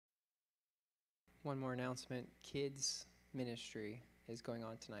One more announcement. Kids ministry is going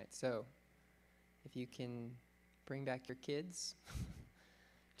on tonight. So if you can bring back your kids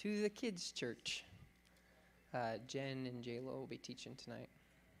to the kids' church. Jen and Jayla will be teaching tonight.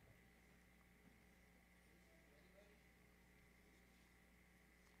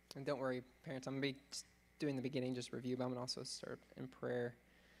 And don't worry, parents, I'm going to be doing the beginning, just review, but I'm going to also start in prayer.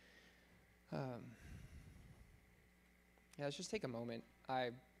 Let's just take a moment. I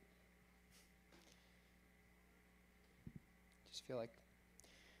just feel like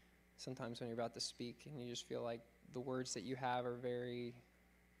sometimes when you're about to speak and you just feel like the words that you have are very,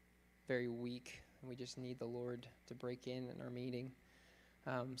 very weak, and we just need the Lord to break in our meeting.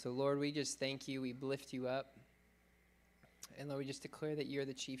 So, Lord, we just thank you. We lift you up. And, Lord, we just declare that you're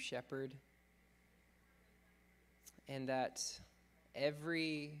the chief shepherd and that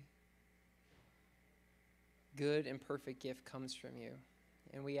every good and perfect gift comes from you.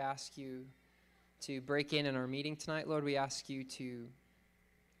 And we ask you to break in our meeting tonight, Lord. We ask you to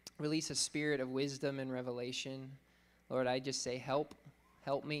release a spirit of wisdom and revelation. Lord, I just say help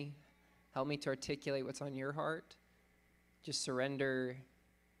me to articulate what's on your heart. Just surrender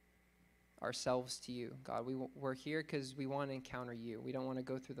ourselves to you. God, we're here because we want to encounter you. We don't want to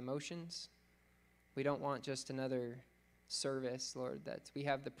go through the motions. We don't want just another service, Lord, that we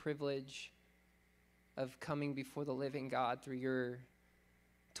have the privilege of coming before the living God through your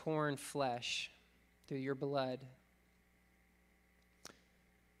torn flesh, through your blood.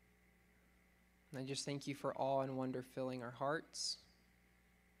 And I just thank you for awe and wonder filling our hearts.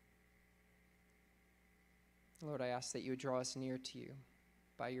 Lord, I ask that you would draw us near to you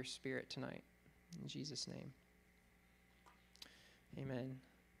by your Spirit tonight. In Jesus' name. Amen.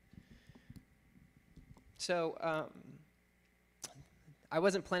 So, I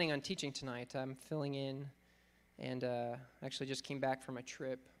wasn't planning on teaching tonight. I'm filling in, and actually just came back from a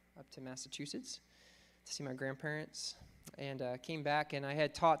trip up to Massachusetts to see my grandparents, and came back, and I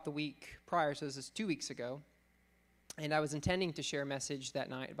had taught the week prior, so this is 2 weeks ago, and I was intending to share a message that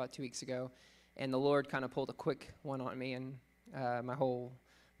night about 2 weeks ago, and the Lord kind of pulled a quick one on me, and my whole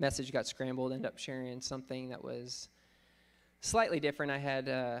message got scrambled. Ended up sharing something that was slightly different. I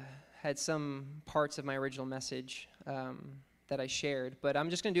had some parts of my original message that I shared, but I'm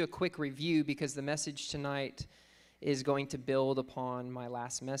just going to do a quick review because the message tonight is going to build upon my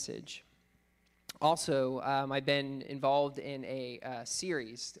last message. Also, I've been involved in a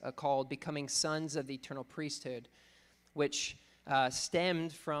series called Becoming Sons of the Eternal Priesthood, which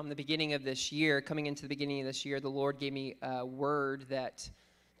stemmed from the beginning of this year. Coming into the beginning of this year, the Lord gave me a word that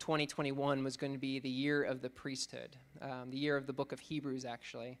 2021 was going to be the year of the priesthood, the year of the book of Hebrews,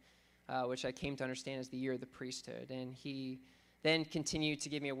 actually, which I came to understand as the year of the priesthood. And he then continued to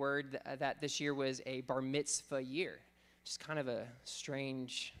give me a word that this year was a bar mitzvah year. Just kind of a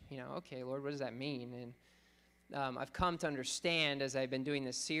strange, okay, Lord, what does that mean? And I've come to understand as I've been doing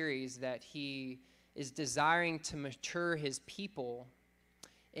this series that he is desiring to mature his people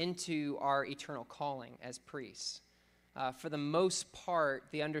into our eternal calling as priests. For the most part,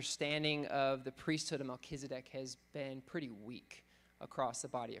 the understanding of the priesthood of Melchizedek has been pretty weak across the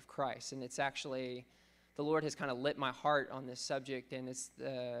body of Christ. And it's actually, the Lord has kind of lit my heart on this subject, and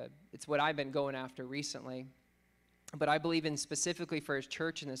it's what I've been going after recently. But I believe in specifically for his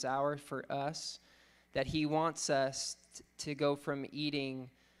church in this hour, for us, that he wants us to go from eating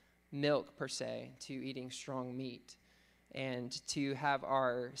milk, per se, to eating strong meat, and to have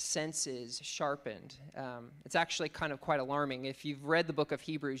our senses sharpened. It's actually kind of quite alarming. If you've read the book of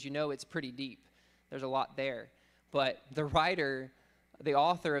Hebrews, you know it's pretty deep. There's a lot there. But the writer, the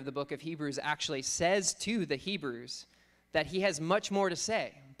author of the book of Hebrews, actually says to the Hebrews that he has much more to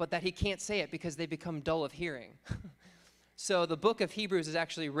say, but that he can't say it because they become dull of hearing. So the book of Hebrews is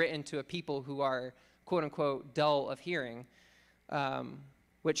actually written to a people who are, quote unquote, dull of hearing,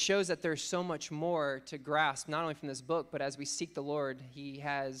 which shows that there's so much more to grasp, not only from this book, but as we seek the Lord, he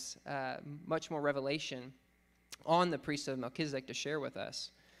has much more revelation on the priesthood of Melchizedek to share with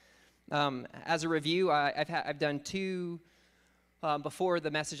us. As a review, I've done two, before the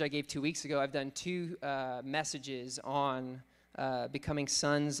message I gave 2 weeks ago, I've done two messages on becoming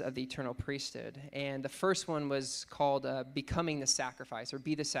sons of the eternal priesthood. And the first one was called Becoming the Sacrifice, or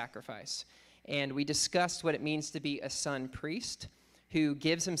Be the Sacrifice. And we discussed what it means to be a son priest who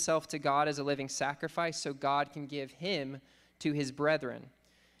gives himself to God as a living sacrifice so God can give him to his brethren.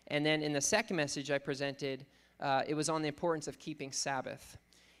 And then in the second message I presented, it was on the importance of keeping Sabbath,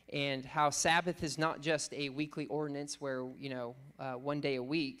 and how Sabbath is not just a weekly ordinance where, 1 day a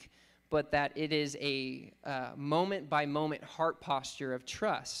week, but that it is a moment-by-moment heart posture of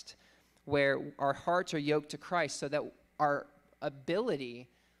trust where our hearts are yoked to Christ so that our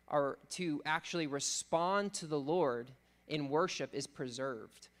to actually respond to the Lord in worship is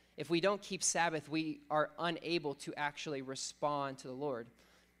preserved. If we don't keep Sabbath, we are unable to actually respond to the Lord.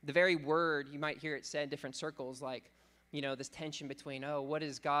 The very word, you might hear it said in different circles, like, this tension between, what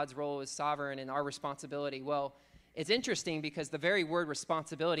is God's role as sovereign and our responsibility? Well, it's interesting because the very word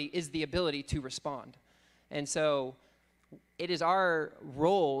responsibility is the ability to respond. And so it is our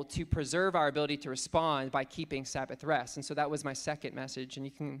role to preserve our ability to respond by keeping Sabbath rest. And so that was my second message. And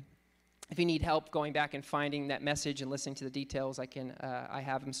you can, if you need help going back and finding that message and listening to the details, I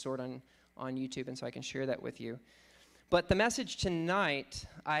have them stored on YouTube, and so I can share that with you. But the message tonight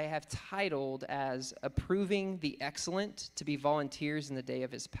I have titled as Approving the Excellent to be Volunteers in the Day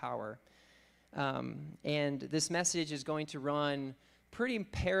of His Power. And this message is going to run pretty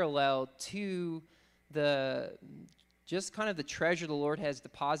parallel to just kind of the treasure the Lord has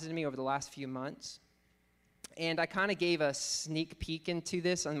deposited in me over the last few months. And I kind of gave a sneak peek into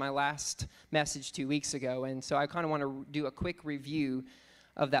this on my last message 2 weeks ago. And so I kind of want to do a quick review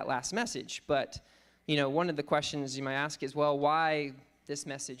of that last message. But, one of the questions you might ask is, well, why this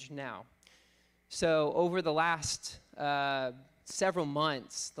message now? So over the last several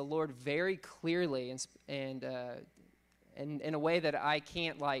months, the Lord very clearly and in a way that I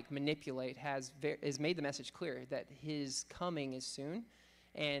can't manipulate has made the message clear that His coming is soon.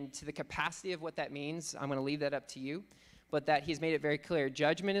 And to the capacity of what that means, I'm going to leave that up to you. But that He's made it very clear.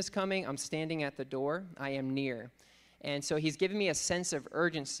 Judgment is coming. I'm standing at the door. I am near. And so He's given me a sense of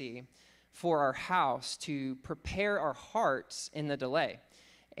urgency for our house to prepare our hearts in the delay.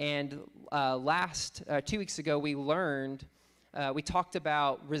 And 2 weeks ago, we talked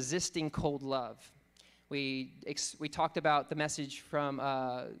about resisting cold love. We talked about the message from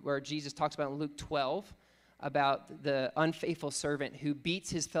where Jesus talks about in Luke 12, about the unfaithful servant who beats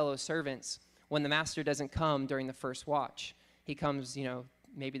his fellow servants when the master doesn't come during the first watch. He comes,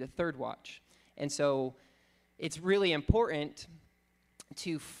 maybe the third watch. And so it's really important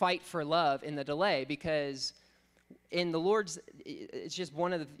to fight for love in the delay, because in the Lord's, it's just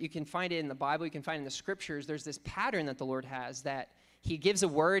you can find it in the Bible, you can find it in the scriptures, there's this pattern that the Lord has that He gives a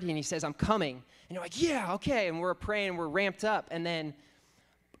word and He says, I'm coming. And you're like, yeah, okay. And we're praying, we're ramped up. And then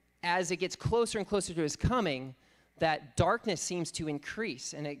as it gets closer and closer to His coming, that darkness seems to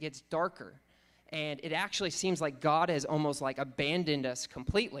increase and it gets darker. And it actually seems like God has almost abandoned us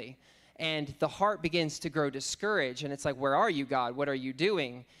completely. And the heart begins to grow discouraged. And it's like, where are you, God? What are you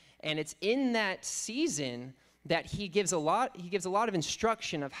doing? And it's in that season that He gives a lot of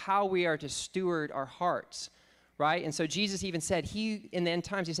instruction of how we are to steward our hearts, right? And so Jesus even said, in the end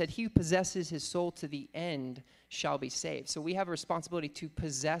times, He said, he who possesses his soul to the end shall be saved. So we have a responsibility to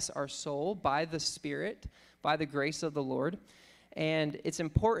possess our soul by the Spirit, by the grace of the Lord. And it's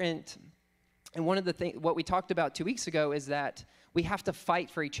important, and one of the things, what we talked about 2 weeks ago is that we have to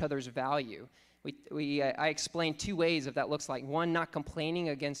fight for each other's value. I explained 2 ways of that looks like. One, not complaining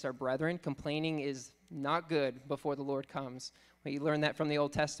against our brethren. Complaining is not good before the Lord comes. We learned that from the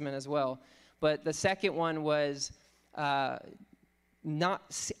Old Testament as well. But the second one was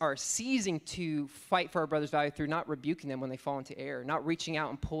ceasing to fight for our brother's value through not rebuking them when they fall into error, not reaching out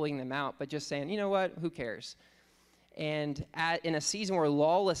and pulling them out, but just saying, you know what, who cares? And in a season where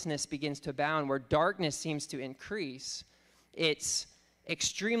lawlessness begins to abound, where darkness seems to increase, it's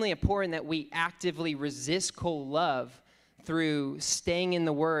extremely important that we actively resist cold love through staying in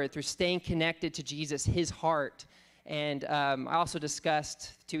the Word, through staying connected to Jesus, His heart. And I also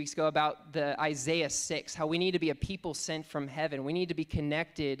discussed 2 weeks ago about the Isaiah 6, how we need to be a people sent from heaven. We need to be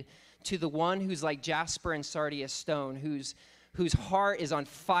connected to the one who's like jasper and sardius stone, whose heart is on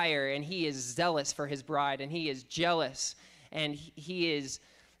fire, and he is zealous for his bride, and he is jealous, and he is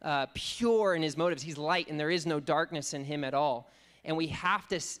pure in his motives. He's light, and there is no darkness in him at all. And we have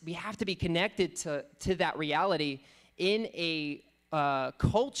to be connected to that reality in a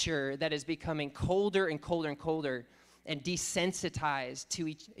culture that is becoming colder and colder and colder, and desensitized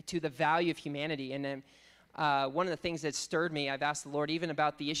to the value of humanity. And then one of the things that stirred me, I've asked the Lord even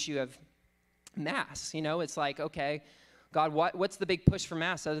about the issue of Mass. It's like, okay, God, what's the big push for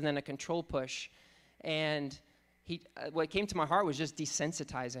Mass other than a control push? And what came to my heart was just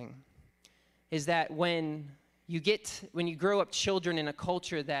desensitizing. Is that when you grow up children in a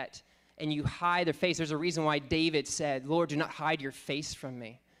culture and you hide their face, there's a reason why David said, Lord, do not hide your face from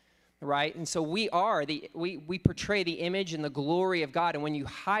me, right? And so we portray the image and the glory of God, and when you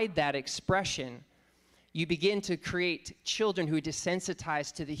hide that expression, you begin to create children who are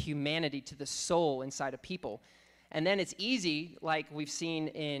desensitized to the humanity, to the soul inside of people. And then it's easy, like we've seen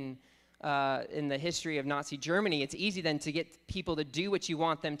in the history of Nazi Germany, it's easy then to get people to do what you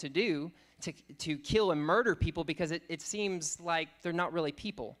want them to do, to kill and murder people because it seems like they're not really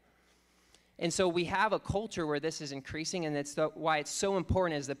people. And so we have a culture where this is increasing, and why it's so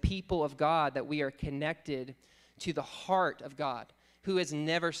important as the people of God that we are connected to the heart of God, who has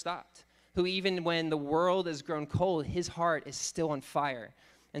never stopped, who even when the world has grown cold, his heart is still on fire.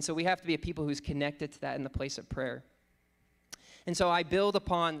 And so we have to be a people who's connected to that in the place of prayer. And so I build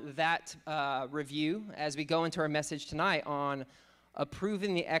upon that review as we go into our message tonight on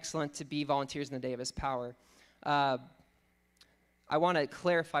approving the excellent to be volunteers in the day of his power. I want to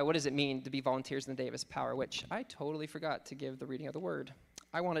clarify, what does it mean to be volunteers in the day of his power, which I totally forgot to give the reading of the word.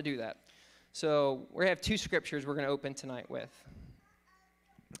 I want to do that. So we have two scriptures we're going to open tonight with.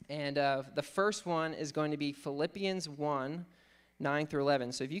 And the first one is going to be Philippians 1, 9 through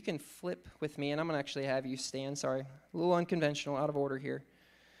 11. So if you can flip with me, and I'm going to actually have you stand. Sorry, a little unconventional, out of order here.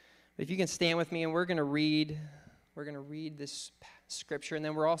 But if you can stand with me, and we're going to read this scripture, and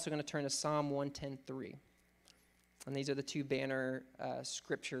then we're also going to turn to Psalm 110:3. And these are the two banner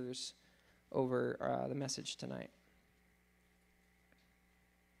scriptures over the message tonight.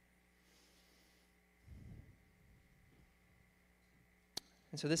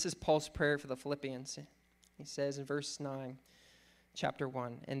 And so this is Paul's prayer for the Philippians. He says in verse 9, chapter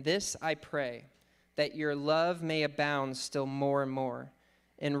 1, "And this I pray, that your love may abound still more and more,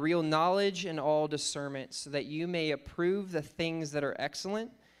 in real knowledge and all discernment, so that you may approve the things that are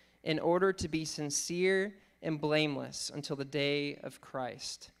excellent, in order to be sincere and blameless until the day of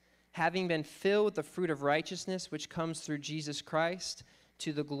Christ, having been filled with the fruit of righteousness which comes through Jesus Christ,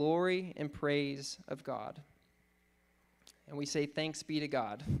 to the glory and praise of God." And we say, thanks be to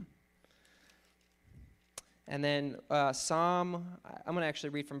God. And then I'm going to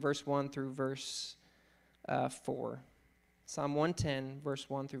actually read from verse 1 through verse 4. Psalm 110, verse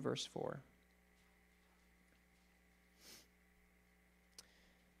 1 through verse 4.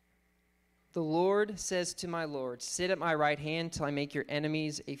 "The Lord says to my Lord, sit at my right hand till I make your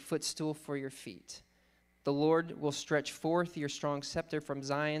enemies a footstool for your feet. The Lord will stretch forth your strong scepter from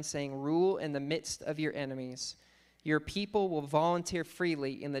Zion, saying, rule in the midst of your enemies. Your people will volunteer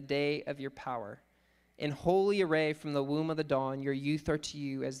freely in the day of your power. In holy array from the womb of the dawn, your youth are to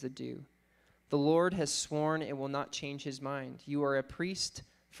you as the dew. The Lord has sworn and will not change his mind. You are a priest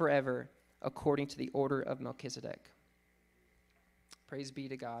forever, according to the order of Melchizedek." Praise be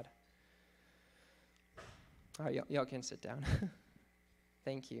to God. All right, y'all can sit down.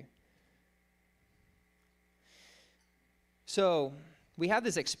 Thank you. So we have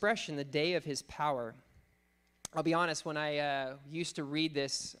this expression, the day of his power. I'll be honest, when I used to read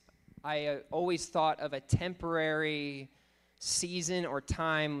this, I always thought of a temporary season or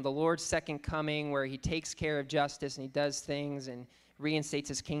time, the Lord's second coming, where he takes care of justice and he does things and reinstates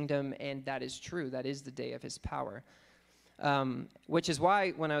his kingdom, and that is true. That is the day of his power. Which is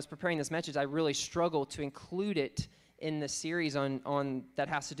why when I was preparing this message, I really struggled to include it in the series on that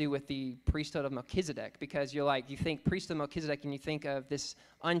has to do with the priesthood of Melchizedek, because you think priesthood of Melchizedek and you think of this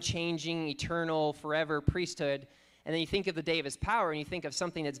unchanging, eternal, forever priesthood, and then you think of the day of his power and you think of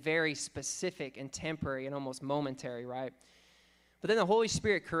something that's very specific and temporary and almost momentary, right? But then the Holy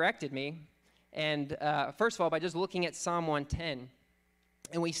Spirit corrected me, and first of all, by just looking at Psalm 110,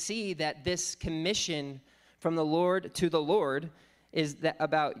 and we see that this commission from the Lord to the Lord is that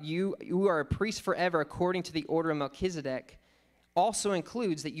about you are a priest forever according to the order of Melchizedek, also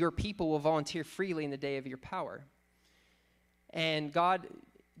includes that your people will volunteer freely in the day of your power. And God,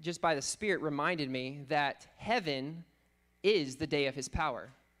 just by the Spirit, reminded me that heaven is the day of his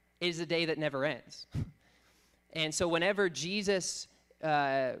power. It is the day that never ends. And so whenever Jesus,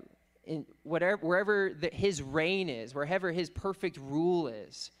 wherever his reign is, wherever his perfect rule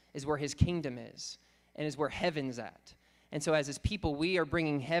is where his kingdom is, and is where heaven's at. And so as his people, we are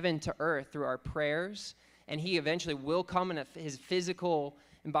bringing heaven to earth through our prayers, and he eventually will come in his physical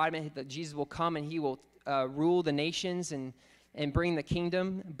embodiment, that Jesus will come and he will rule the nations and bring the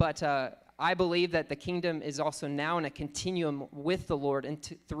kingdom. But I believe that the kingdom is also now in a continuum with the Lord and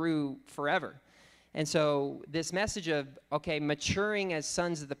through forever. And so this message of, maturing as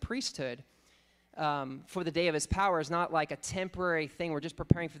sons of the priesthood for the day of his power is not like a temporary thing. We're just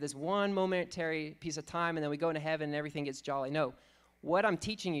preparing for this one momentary piece of time, and then we go into heaven and everything gets jolly. No, what I'm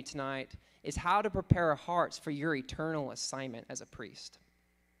teaching you tonight is how to prepare our hearts for your eternal assignment as a priest.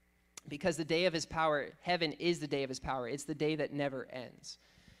 Because the day of his power, heaven is the day of his power. It's the day that never ends.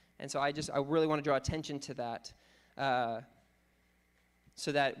 And so I really want to draw attention to that,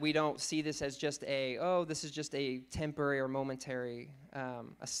 so that we don't see this as just this is just a temporary or momentary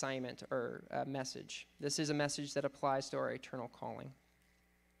assignment or message. This is a message that applies to our eternal calling.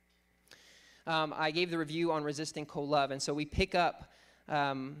 I gave the review on resisting cold love, and so we pick up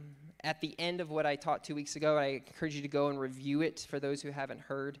at the end of what I taught 2 weeks ago. I encourage you to go and review it for those who haven't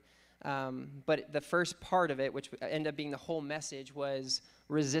heard. But the first part of it, which ended up being the whole message, was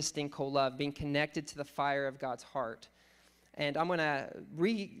resisting cold love, being connected to the fire of God's heart. And I'm going to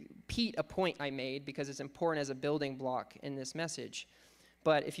repeat a point I made because it's important as a building block in this message.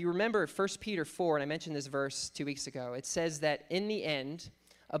 But if you remember 1 Peter 4, and I mentioned this verse 2 weeks ago, it says that in the end,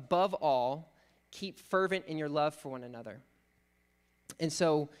 above all, keep fervent in your love for one another. And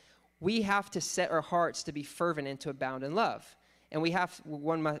so we have to set our hearts to be fervent and to abound in love. And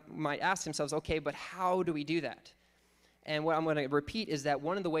one might ask themselves, okay, but how do we do that? And what I'm going to repeat is that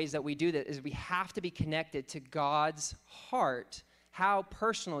one of the ways that we do that is we have to be connected to God's heart, how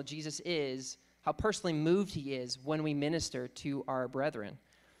personal Jesus is, how personally moved he is when we minister to our brethren.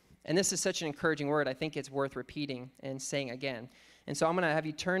 And this is such an encouraging word. I think it's worth repeating and saying again. And so I'm going to have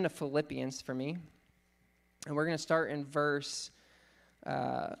you turn to Philippians for me. And we're going to start in verse,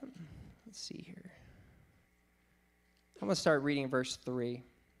 let's see here. I'm going to start reading verse 3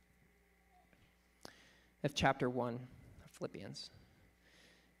 of chapter 1 of Philippians.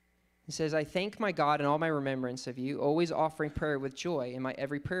 It says, I thank my God in all my remembrance of you, always offering prayer with joy in my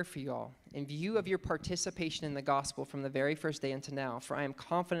every prayer for you all, in view of your participation in the gospel from the very first day until now. For I am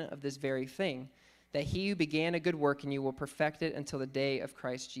confident of this very thing, that he who began a good work in you will perfect it until the day of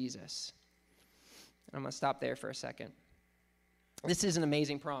Christ Jesus. And I'm going to stop there for a second. This is an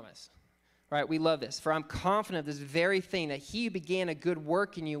amazing promise, right? We love this. For I'm confident of this very thing, that he who began a good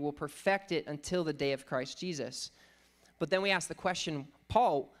work in you will perfect it until the day of Christ Jesus. But then we ask the question,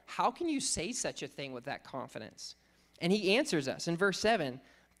 Paul, how can you say such a thing with that confidence? And he answers us in verse 7,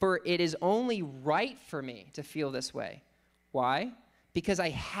 for it is only right for me to feel this way. Why? Because I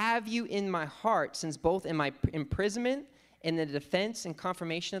have you in my heart, since both in my imprisonment and the defense and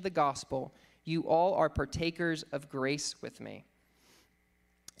confirmation of the gospel, you all are partakers of grace with me.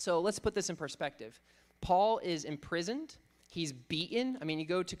 So let's put this in perspective. Paul is imprisoned. He's beaten. I mean, you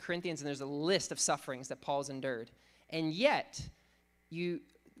go to Corinthians and there's a list of sufferings that Paul's endured. And yet,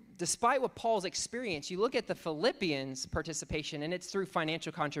 despite what Paul's experienced, you look at the Philippians' participation, and it's through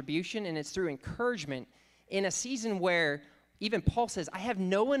financial contribution, and it's through encouragement in a season where even Paul says, I have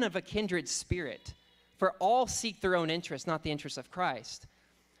no one of a kindred spirit, for all seek their own interest, not the interest of Christ.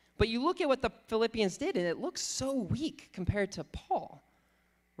 But you look at what the Philippians did, and it looks so weak compared to Paul,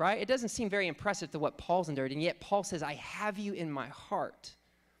 right? It doesn't seem very impressive to what Paul's endured, and yet Paul says, I have you in my heart.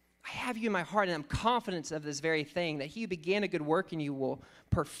 I have you in my heart, and I'm confident of this very thing, that he who began a good work in you will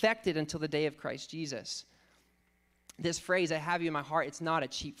perfect it until the day of Christ Jesus. This phrase, I have you in my heart, it's not a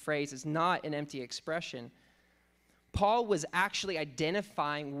cheap phrase. It's not an empty expression. Paul was actually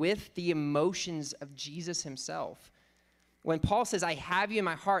identifying with the emotions of Jesus himself. When Paul says, I have you in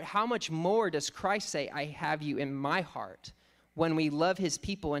my heart, how much more does Christ say, I have you in my heart, when we love his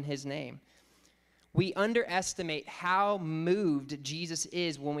people in his name? We underestimate how moved Jesus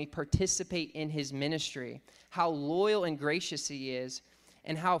is when we participate in his ministry, how loyal and gracious he is,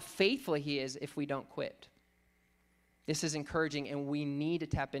 and how faithful he is if we don't quit. This is encouraging, and we need to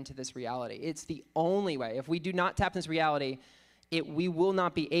tap into this reality. It's the only way. If we do not tap into this reality, we will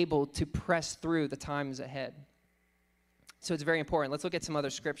not be able to press through the times ahead. So it's very important. Let's look at some other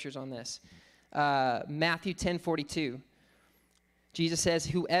scriptures on this. Matthew 10:42. Jesus says,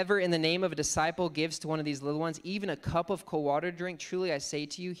 whoever in the name of a disciple gives to one of these little ones even a cup of cold water to drink, truly I say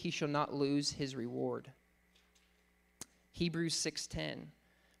to you, he shall not lose his reward. Hebrews 6:10.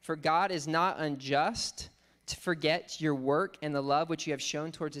 For God is not unjust to forget your work and the love which you have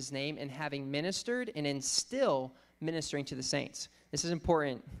shown towards his name, and having ministered and in still ministering to the saints. This is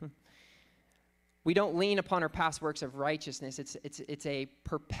important. We don't lean upon our past works of righteousness. It's a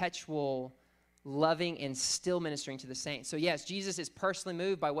perpetual loving and still ministering to the saints. So yes, Jesus is personally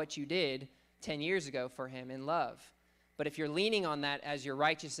moved by what you did 10 years ago for him in love. But if you're leaning on that as your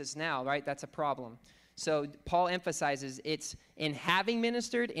righteousness now, right, that's a problem. So Paul emphasizes it's in having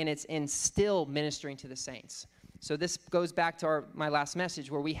ministered and it's in still ministering to the saints. So this goes back to my last message,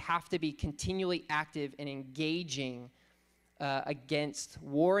 where we have to be continually active and engaging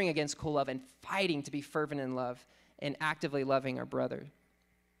warring against cold love and fighting to be fervent in love and actively loving our brother.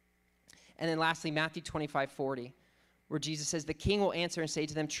 And then lastly, Matthew 25:40, where Jesus says, the king will answer and say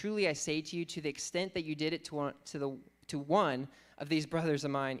to them, truly I say to you, to the extent that you did it to one of these brothers of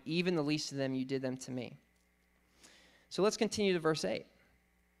mine, even the least of them, you did them to me. So let's continue to verse 8.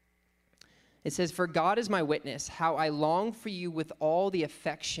 It says, for God is my witness, how I long for you with all the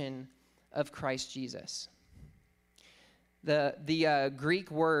affection of Christ Jesus. The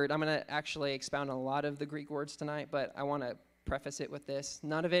Greek word, I'm going to actually expound on a lot of the Greek words tonight, but I want to preface it with this.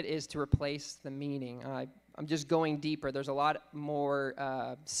 None of it is to replace the meaning. I just going deeper. There's a lot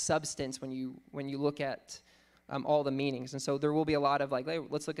more substance when you look at all the meanings. And so there will be a lot of like, hey,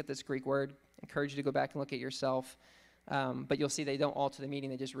 let's look at this Greek word. Encourage you to go back and look at yourself. But you'll see they don't alter the meaning.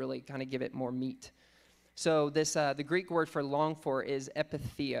 They just really kind of give it more meat. So this the Greek word for long for is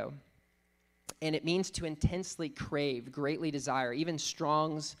epitheo. And it means to intensely crave, greatly desire. Even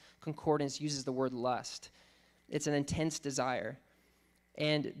Strong's Concordance uses the word lust. It's an intense desire.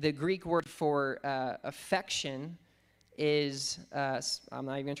 And the Greek word for affection is, I'm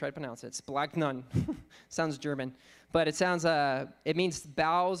not even going to try to pronounce it, splagnon. Sounds German. But it means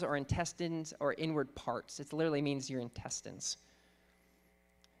bowels or intestines or inward parts. It literally means your intestines.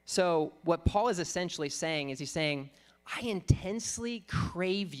 So what Paul is essentially saying is he's saying, I intensely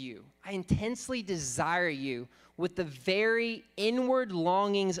crave you. I intensely desire you with the very inward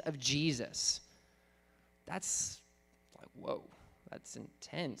longings of Jesus. That's like, whoa, that's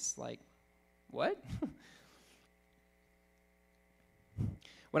intense. Like, what?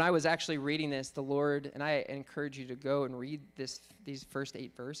 When I was actually reading this, the Lord, and I encourage you to go and read these first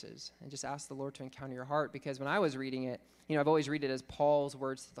 8 verses and just ask the Lord to encounter your heart, because when I was reading it, I've always read it as Paul's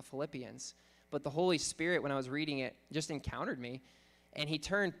words to the Philippians, but the Holy Spirit, when I was reading it, just encountered me, and he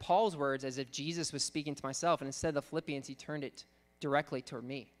turned Paul's words as if Jesus was speaking to myself, and instead of the Philippians, he turned it directly toward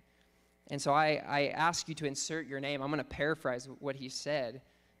me. And so I ask you to insert your name. I'm going to paraphrase what he said.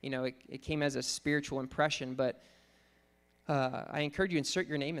 It came as a spiritual impression, but I encourage you to insert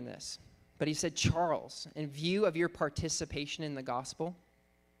your name in this. But he said, Charles, in view of your participation in the gospel,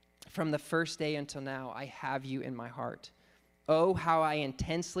 from the first day until now, I have you in my heart. Oh, how I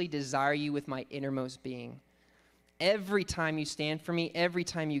intensely desire you with my innermost being. Every time you stand for me, every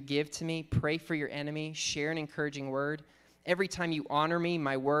time you give to me, pray for your enemy, share an encouraging word. Every time you honor me,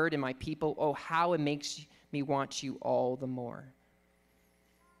 my word, and my people, oh, how it makes me want you all the more.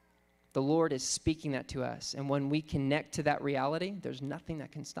 The Lord is speaking that to us. And when we connect to that reality, there's nothing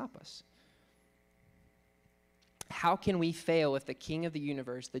that can stop us. How can we fail if the King of the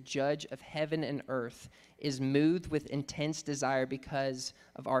universe, the judge of heaven and earth, is moved with intense desire because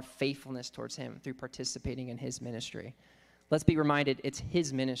of our faithfulness towards him through participating in his ministry? Let's be reminded, it's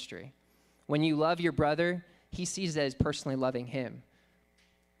his ministry. When you love your brother, he sees that as personally loving him.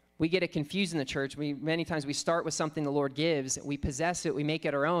 We get it confused in the church. Many times we start with something the Lord gives, we possess it, we make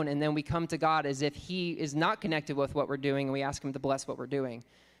it our own, and then we come to God as if he is not connected with what we're doing, and we ask him to bless what we're doing.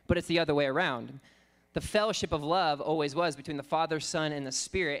 But it's the other way around. The fellowship of love always was between the Father, Son, and the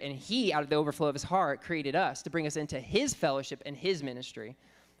Spirit, and he, out of the overflow of his heart, created us to bring us into his fellowship and his ministry.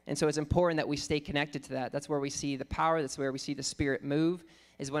 And so it's important that we stay connected to that. That's where we see the power. That's where we see the Spirit move,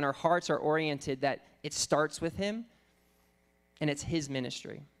 is when our hearts are oriented that it starts with him, and it's his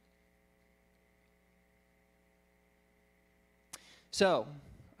ministry. So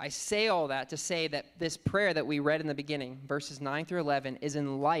I say all that to say that this prayer that we read in the beginning, verses 9 through 11, is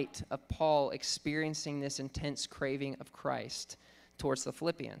in light of Paul experiencing this intense craving of Christ towards the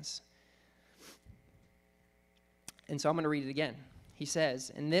Philippians. And so I'm going to read it again. He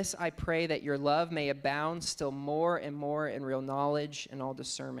says, "In this I pray that your love may abound still more and more in real knowledge and all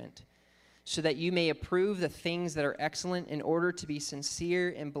discernment, so that you may approve the things that are excellent, in order to be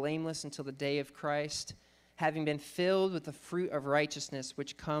sincere and blameless until the day of Christ, having been filled with the fruit of righteousness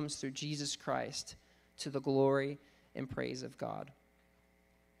which comes through Jesus Christ, to the glory and praise of God."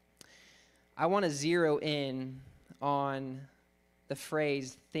 I want to zero in on the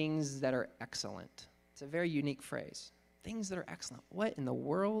phrase, things that are excellent. It's a very unique phrase. Things that are excellent. What in the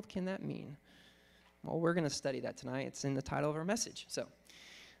world can that mean? Well, we're going to study that tonight. It's in the title of our message. So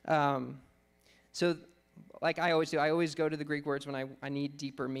like I always do, I always go to the Greek words when I need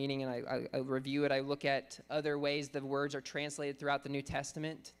deeper meaning, and I review it. I look at other ways the words are translated throughout the New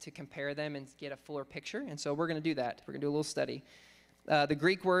Testament to compare them and get a fuller picture. And so we're going to do that. We're going to do a little study. The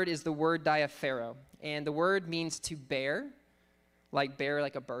Greek word is the word diaphero, and the word means to bear like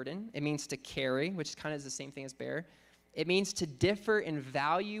a burden. It means to carry, which kind of is the same thing as bear. It means to differ in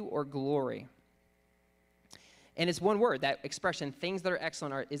value or glory. And it's one word. That expression, things that are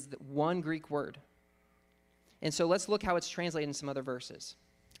excellent, is the one Greek word. And so let's look how it's translated in some other verses.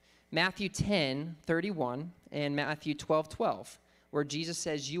 Matthew 10:31 and Matthew 12:12, where Jesus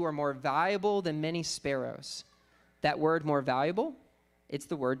says, "You are more valuable than many sparrows." That word, more valuable, it's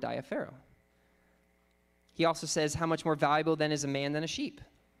the word diaphero. He also says, "How much more valuable then is a man than a sheep?"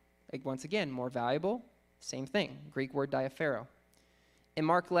 Like, once again, more valuable, same thing, Greek word diaphero. In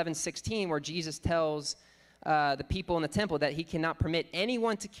Mark 11:16, where Jesus tells the people in the temple that he cannot permit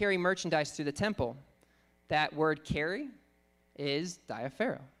anyone to carry merchandise through the temple, that word carry is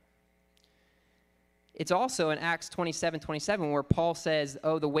diaphero. It's also in Acts 27:27 where Paul says,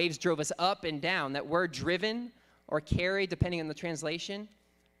 oh, the waves drove us up and down. That word driven or carried, depending on the translation,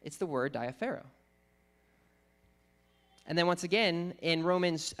 it's the word diaphero. And then once again, in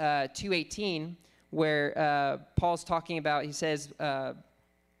Romans 2:18, where Paul's talking about, he says,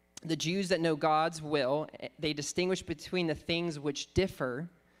 the Jews that know God's will, they distinguish between the things which differ,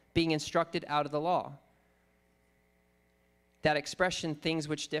 being instructed out of the law. That expression, things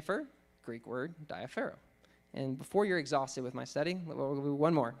which differ, Greek word, diaphero. And before you're exhausted with my study, we'll do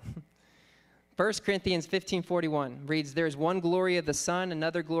one more. 1 Corinthians 15:41 reads, there is one glory of the sun,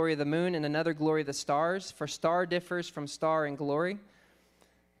 another glory of the moon, and another glory of the stars. For star differs from star in glory.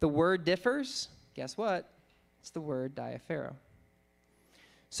 The word differs. Guess what? It's the word diaphero.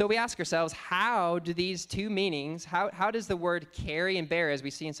 So we ask ourselves, how do these two meanings, how does the word carry and bear, as we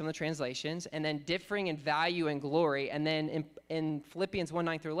see in some of the translations, and then differing in value and glory, and then in Philippians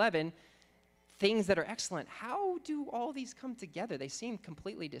 1:9-11, things that are excellent, how do all these come together? They seem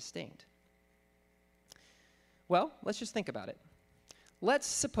completely distinct. Well, let's just think about it. Let's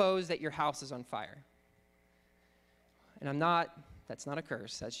suppose that your house is on fire. And that's not a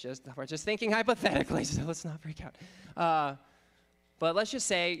curse. We're just thinking hypothetically, so let's not freak out. But let's just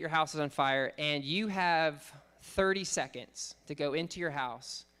say your house is on fire and you have 30 seconds to go into your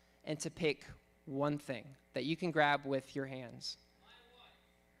house and to pick one thing that you can grab with your hands.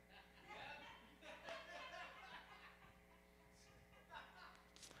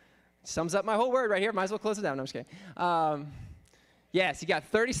 Sums up my whole word right here. Might as well close it down. No, I'm just kidding. Yes, you got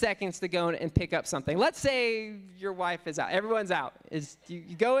 30 seconds to go and pick up something. Let's say your wife is out. Everyone's out.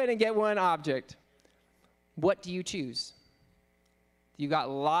 You go in and get one object. What do you choose? You got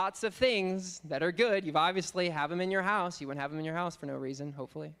lots of things that are good. You've obviously have them in your house. You wouldn't have them in your house for no reason,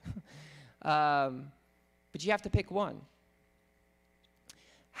 hopefully. But you have to pick one.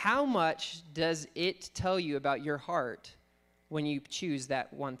 How much does it tell you about your heart when you choose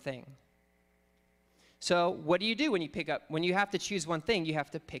that one thing? So what do you do when you have to choose one thing? You have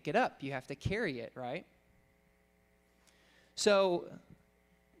to pick it up. You have to carry it, right? So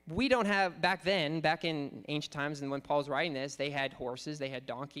we don't have, back in ancient times and when Paul's writing this, they had horses, they had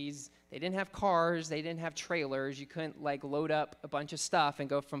donkeys, they didn't have cars, they didn't have trailers. You couldn't load up a bunch of stuff and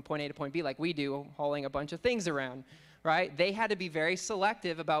go from point A to point B like we do, hauling a bunch of things around, right? They had to be very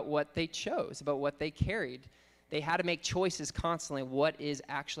selective about what they chose, about what they carried. They had to make choices constantly, what is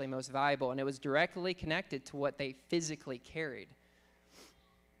actually most valuable, and it was directly connected to what they physically carried.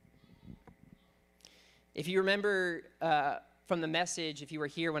 If you remember from the message, if you were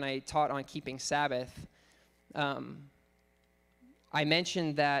here when I taught on keeping Sabbath, I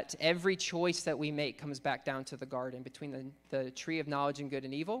mentioned that every choice that we make comes back down to the garden between the tree of knowledge and good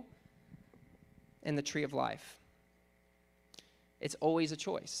and evil and the tree of life. It's always a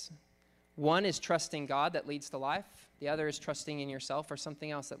choice. One is trusting God that leads to life. The other is trusting in yourself or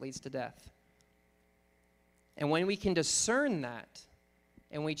something else that leads to death. And when we can discern that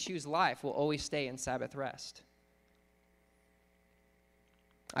and we choose life, we'll always stay in Sabbath rest.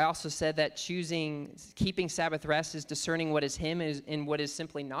 I also said that keeping Sabbath rest is discerning what is him and what is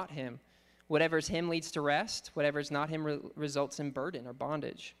simply not him. Whatever is him leads to rest. Whatever is not him results in burden or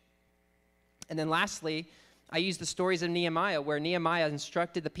bondage. And then lastly, I use the stories of Nehemiah, where Nehemiah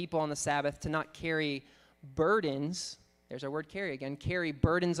instructed the people on the Sabbath to not carry burdens. There's our word carry again. Carry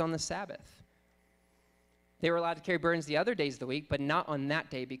burdens on the Sabbath. They were allowed to carry burdens the other days of the week, but not on that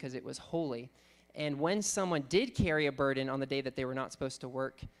day because it was holy. And when someone did carry a burden on the day that they were not supposed to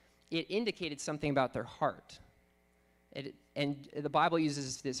work, it indicated something about their heart. And the Bible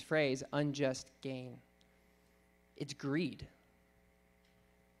uses this phrase, unjust gain. It's greed.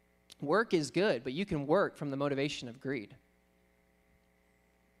 Work is good, but you can work from the motivation of greed.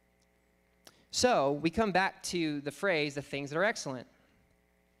 So we come back to the phrase, the things that are excellent.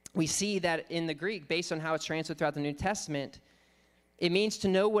 We see that in the Greek, based on how it's translated throughout the New Testament, it means to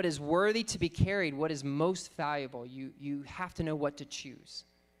know what is worthy to be carried, what is most valuable. You have to know what to choose.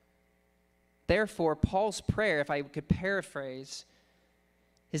 Therefore, Paul's prayer, if I could paraphrase,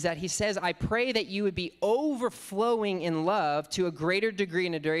 is that he says, I pray that you would be overflowing in love to a greater degree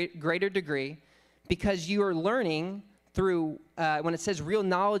and a greater degree, because you are learning through, when it says real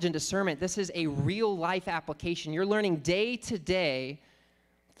knowledge and discernment, this is a real life application. You're learning day to day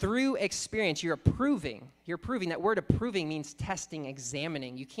through experience. You're approving. That word approving means testing,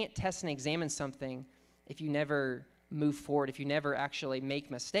 examining. You can't test and examine something if you never move forward, if you never actually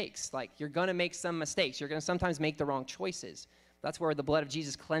make mistakes. You're going to make some mistakes. You're going to sometimes make the wrong choices. That's where the blood of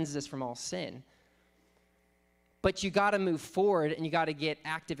Jesus cleanses us from all sin. But you got to move forward, and you got to get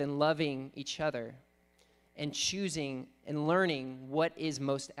active in loving each other and choosing and learning what is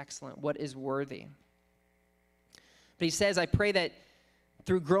most excellent, what is worthy. But he says, I pray that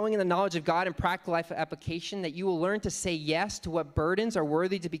through growing in the knowledge of God and practical life application, that you will learn to say yes to what burdens are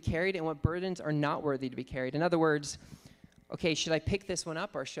worthy to be carried and what burdens are not worthy to be carried. In other words, okay, should I pick this one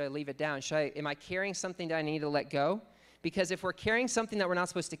up or should I leave it down? Am I carrying something that I need to let go? Because if we're carrying something that we're not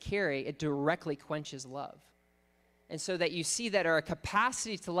supposed to carry, it directly quenches love. And so that you see that our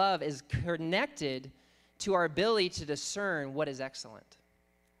capacity to love is connected to our ability to discern what is excellent.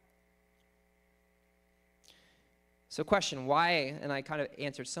 So question, why, and I kind of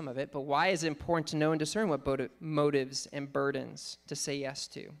answered some of it, but why is it important to know and discern what motives and burdens to say yes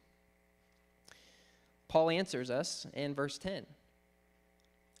to? Paul answers us in verse 10.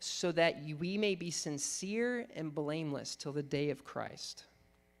 So that we may be sincere and blameless till the day of Christ.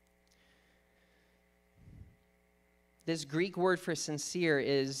 This Greek word for sincere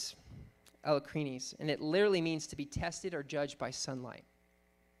is elikrinis, and it literally means to be tested or judged by sunlight.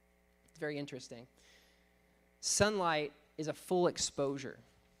 It's very interesting. Sunlight is a full exposure.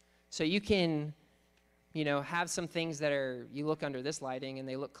 So you can, have some things that you look under this lighting and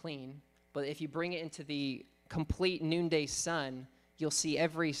they look clean, but if you bring it into the complete noonday sun, you'll see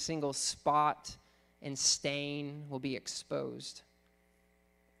every single spot and stain will be exposed.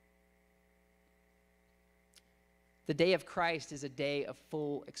 The day of Christ is a day of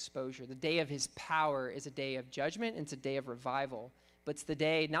full exposure. The day of his power is a day of judgment, and it's a day of revival. But it's the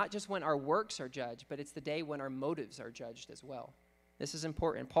day not just when our works are judged, but it's the day when our motives are judged as well. This is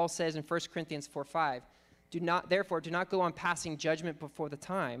important. Paul says in 1 Corinthians 4:5, therefore, do not go on passing judgment before the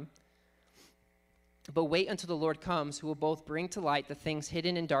time, but wait until the Lord comes, who will both bring to light the things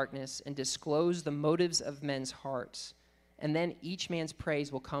hidden in darkness and disclose the motives of men's hearts. And then each man's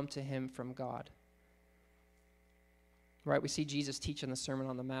praise will come to him from God. Right? We see Jesus teach on the Sermon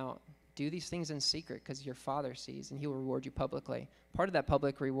on the Mount. Do these things in secret because your Father sees, and he will reward you publicly. Part of that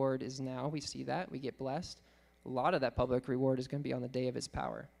public reward is now. We see that. We get blessed. A lot of that public reward is going to be on the day of his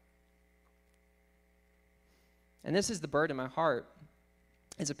power. And this is the burden in my heart.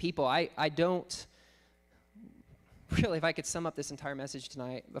 As a people, I don't, really, if I could sum up this entire message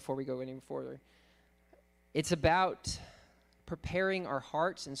tonight before we go any further, it's about preparing our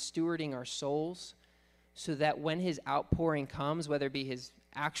hearts and stewarding our souls so that when his outpouring comes, whether it be his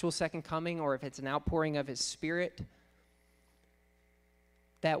actual second coming or if it's an outpouring of his Spirit,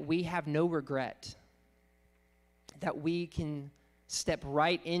 that we have no regret, that we can step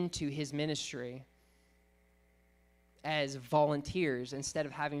right into his ministry as volunteers instead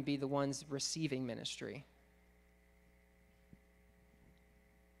of having to be the ones receiving ministry.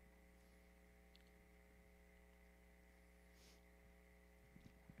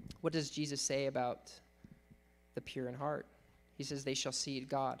 What does Jesus say about the pure in heart? He says they shall see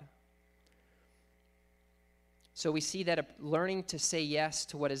God. So we see that learning to say yes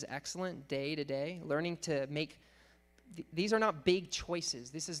to what is excellent day to day, learning to make, these are not big choices.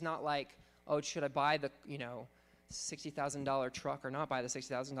 This is not like, oh, should I buy the, $60,000 truck or not buy the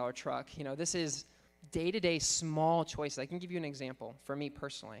 $60,000 truck? This is day-to-day small choices. I can give you an example for me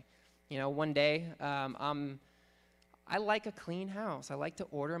personally. One day, I like a clean house. I like to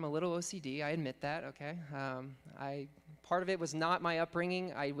order. I'm a little OCD. I admit that, okay? Part of it was not my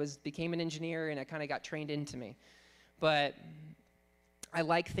upbringing. I became an engineer, and it kind of got trained into me. But I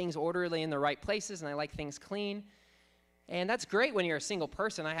like things orderly in the right places, and I like things clean. And that's great when you're a single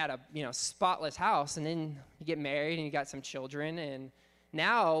person. I had a spotless house, and then you get married, and you got some children. And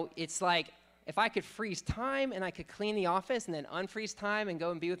now it's like if I could freeze time, and I could clean the office, and then unfreeze time and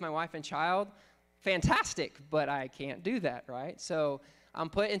go and be with my wife and child, fantastic, but I can't do that, right? So I'm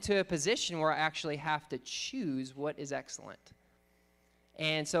put into a position where I actually have to choose what is excellent.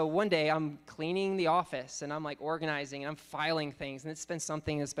 And so one day I'm cleaning the office and I'm like organizing and I'm filing things, and it's been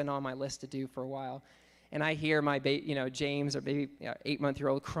something that's been on my list to do for a while. And I hear my James, or baby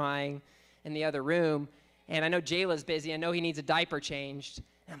 8-month-old, crying in the other room, and I know Jayla's busy. I know he needs a diaper changed.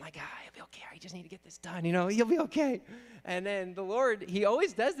 And I'm like, he'll be okay. I just need to get this done. He'll be okay. And then the Lord, he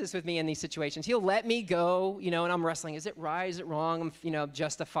always does this with me in these situations. He'll let me go, and I'm wrestling. Is it right? Is it wrong? I'm,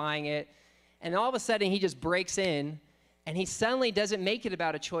 justifying it. And all of a sudden, he just breaks in, and he suddenly doesn't make it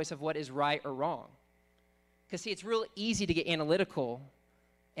about a choice of what is right or wrong. Because, see, it's real easy to get analytical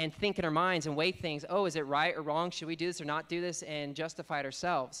and think in our minds and weigh things. Oh, is it right or wrong? Should we do this or not do this? And justify it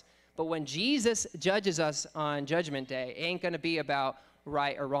ourselves. But when Jesus judges us on Judgment Day, it ain't going to be about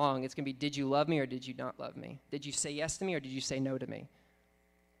right or wrong. It's going to be, did you love me or did you not love me? Did you say yes to me or did you say no to me?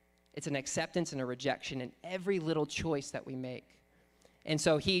 It's an acceptance and a rejection in every little choice that we make. And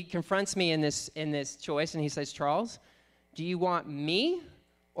so he confronts me in this choice, and he says, Charles, do you want me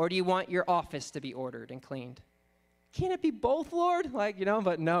or do you want your office to be ordered and cleaned? Can't it be both, Lord?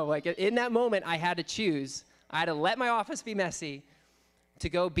 But no, in that moment I had to choose. I had to let my office be messy to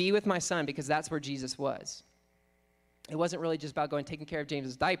go be with my son because that's where Jesus was. It wasn't really just about going taking care of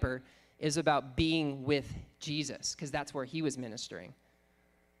James's diaper. It was about being with Jesus because that's where he was ministering.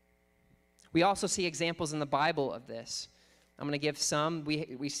 We also see examples in the Bible of this. I'm going to give some.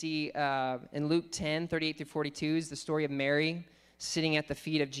 We see in Luke 10, 38 through 42 is the story of Mary sitting at the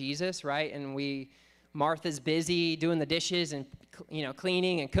feet of Jesus, right? And Martha's busy doing the dishes and,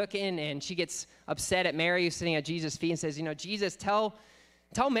 cleaning and cooking, and she gets upset at Mary who's sitting at Jesus' feet and says, Jesus, tell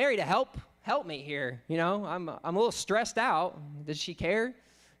Mary to help me here. I'm a little stressed out. Does she care?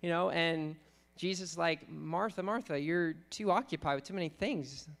 And Jesus is like, Martha, Martha, you're too occupied with too many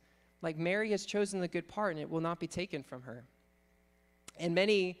things. Like Mary has chosen the good part, and it will not be taken from her. And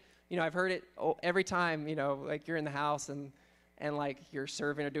many, I've heard it every time, like you're in the house and like you're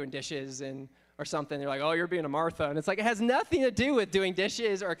serving or doing dishes or something. They're like, oh, you're being a Martha. And it's like, it has nothing to do with doing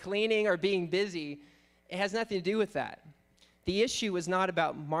dishes or cleaning or being busy. It has nothing to do with that. The issue is not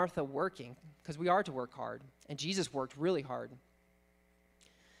about Martha working, because we are to work hard, and Jesus worked really hard.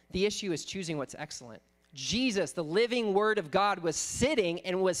 The issue is choosing what's excellent. Jesus, the living word of God, was sitting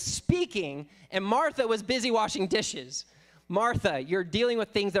and was speaking, and Martha was busy washing dishes. Martha, you're dealing with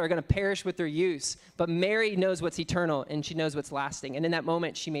things that are going to perish with their use, but Mary knows what's eternal, and she knows what's lasting. And in that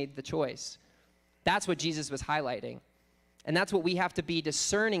moment, she made the choice. That's what Jesus was highlighting. And that's what we have to be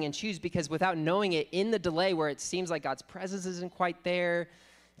discerning and choose, because without knowing it, in the delay where it seems like God's presence isn't quite there,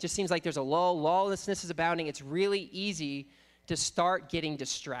 it just seems like there's a lawlessness is abounding, it's really easy to start getting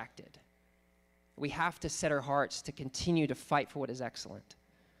distracted. We have to set our hearts to continue to fight for what is excellent.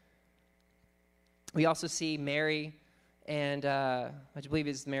 We also see Mary, and I believe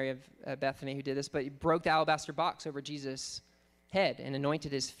it's Mary of Bethany who did this, but he broke the alabaster box over Jesus' head and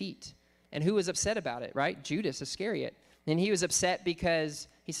anointed his feet. And who was upset about it, right? Judas Iscariot. And he was upset because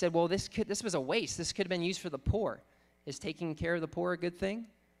he said, well, this was a waste. This could have been used for the poor. Is taking care of the poor a good thing?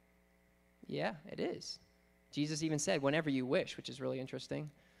 Yeah, it is. Jesus even said, whenever you wish, which is really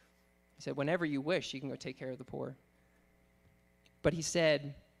interesting. He said, whenever you wish, you can go take care of the poor. But he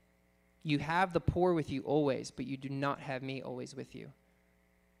said, you have the poor with you always, but you do not have me always with you.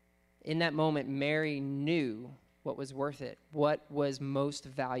 In that moment, Mary knew what was worth it, what was most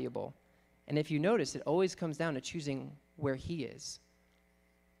valuable. And if you notice, it always comes down to choosing where he is.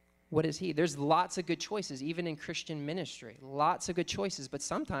 What is he? There's lots of good choices, even in Christian ministry. Lots of good choices, but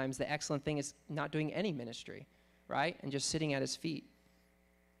sometimes the excellent thing is not doing any ministry, right? And just sitting at his feet.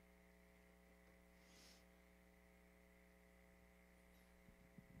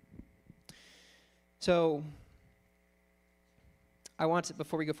 So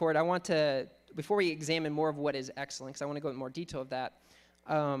before we go forward, before we examine more of what is excellent, because I want to go into more detail of that,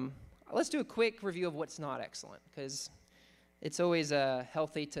 let's do a quick review of what's not excellent, because it's always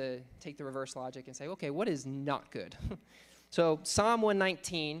healthy to take the reverse logic and say, okay, what is not good? So Psalm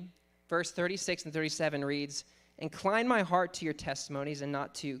 119, verse 36 and 37 reads, incline my heart to your testimonies and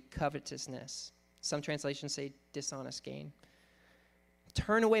not to covetousness. Some translations say dishonest gain.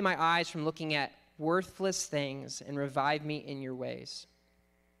 Turn away my eyes from looking at worthless things and revive me in your ways.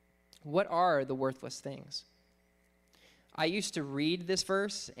 What are the worthless things? I used to read this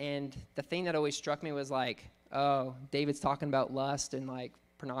verse, and the thing that always struck me was like, oh, David's talking about lust and like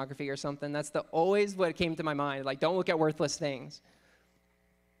pornography or something. That's always what came to my mind. Like, don't look at worthless things.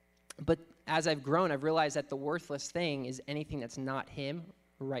 But as I've grown, I've realized that the worthless thing is anything that's not him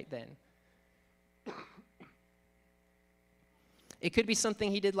right then. It could be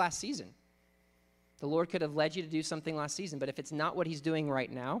something he did last season. The Lord could have led you to do something last season, but if it's not what he's doing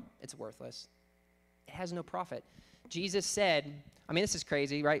right now, it's worthless. It has no profit. Jesus said, this is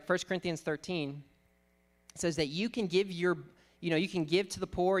crazy, right? 1 Corinthians 13 says that you can give you can give to the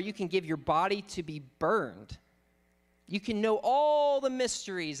poor, you can give your body to be burned. You can know all the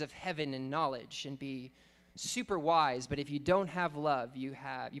mysteries of heaven and knowledge and be super wise, but if you don't have love, you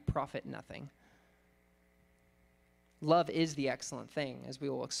profit nothing. Love is the excellent thing, as we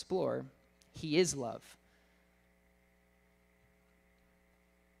will explore. He is love.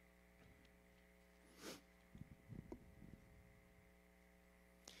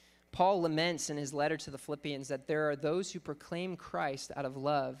 Paul laments in his letter to the Philippians that there are those who proclaim Christ out of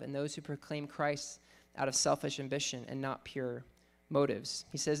love and those who proclaim Christ out of selfish ambition and not pure motives.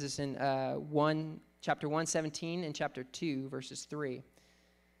 He says this in chapter 1:17 and chapter 2, verses 3.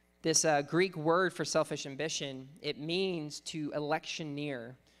 This Greek word for selfish ambition, it means to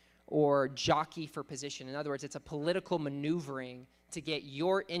electioneer or jockey for position. In other words, it's a political maneuvering to get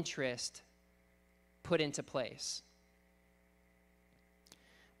your interest put into place.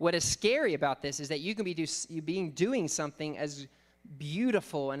 What is scary about this is that you can be doing something as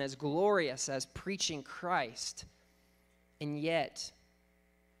beautiful and as glorious as preaching Christ, and yet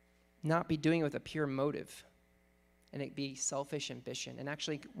not be doing it with a pure motive, and it be selfish ambition. And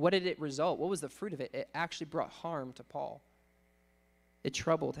actually, what did it result? What was the fruit of it? It actually brought harm to Paul. It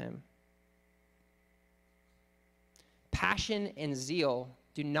troubled him. Passion and zeal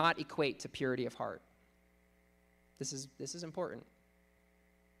do not equate to purity of heart. This is important.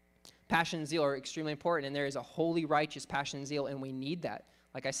 Passion and zeal are extremely important, and there is a holy, righteous passion and zeal, and we need that.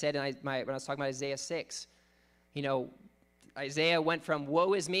 Like I said when I was talking about Isaiah 6, Isaiah went from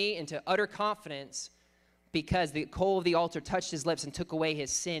woe is me into utter confidence because the coal of the altar touched his lips and took away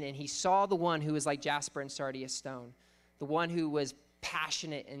his sin, and he saw the one who was like jasper and sardius stone, the one who was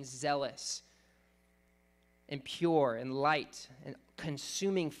passionate and zealous and pure and light and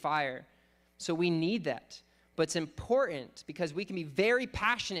consuming fire. So we need that. But it's important because we can be very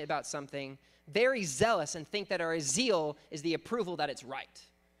passionate about something, very zealous, and think that our zeal is the approval that it's right.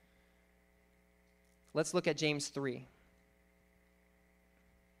 Let's look at James 3.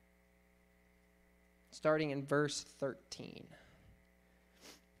 Starting in verse 13.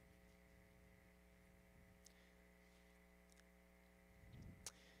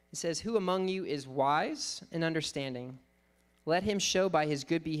 It says, "Who among you is wise and understanding? Let him show by his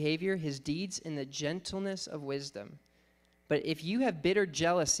good behavior his deeds in the gentleness of wisdom. But if you have bitter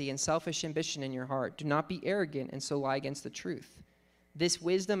jealousy and selfish ambition in your heart, do not be arrogant and so lie against the truth. This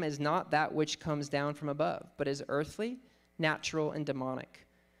wisdom is not that which comes down from above, but is earthly, natural, and demonic.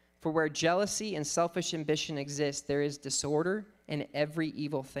 For where jealousy and selfish ambition exist, there is disorder and every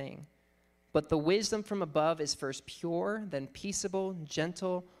evil thing. But the wisdom from above is first pure, then peaceable,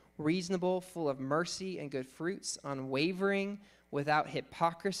 gentle, reasonable, full of mercy and good fruits, unwavering, without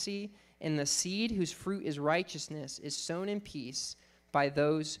hypocrisy. And the seed whose fruit is righteousness is sown in peace by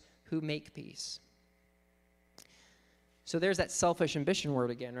those who make peace." So there's that selfish ambition word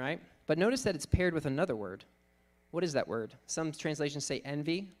again, right? But notice that it's paired with another word. What is that word? Some translations say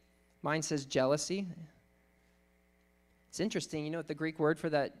envy. Mine says jealousy. It's interesting. You know what the Greek word for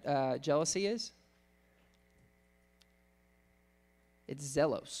that jealousy is? It's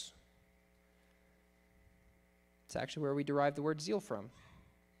zelos. It's actually where we derive the word zeal from.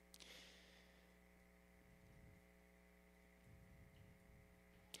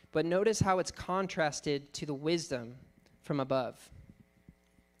 But notice how it's contrasted to the wisdom from above.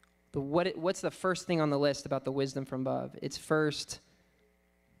 What's the first thing on the list about the wisdom from above? It's first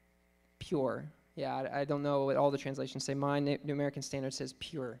pure. Yeah, I don't know what all the translations say. My New American Standard says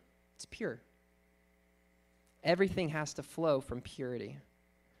pure. It's pure. Everything has to flow from purity.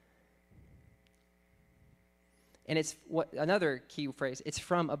 And it's another key phrase, it's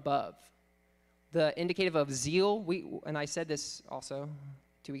from above. The indicative of zeal, and I said this also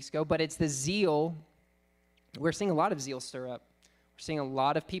 2 weeks ago, but it's the zeal. We're seeing a lot of zeal stir up. We're seeing a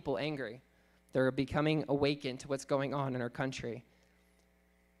lot of people angry. They're becoming awakened to what's going on in our country.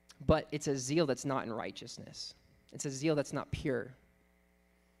 But it's a zeal that's not in righteousness. It's a zeal that's not pure.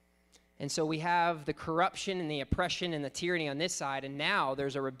 And so we have the corruption and the oppression and the tyranny on this side, and now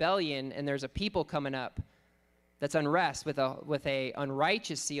there's a rebellion and there's a people coming up that's unrest with a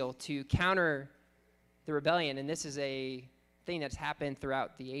unrighteous zeal to counter the rebellion. And this is a thing that's happened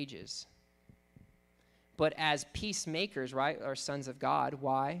throughout the ages. But as peacemakers, right, are sons of God.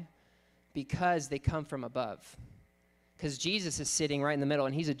 Why? Because they come from above. Because Jesus is sitting right in the middle,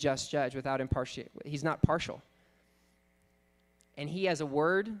 and he's a just judge without impartiality. He's not partial. And he has a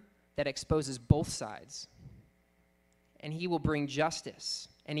word that exposes both sides. And he will bring justice.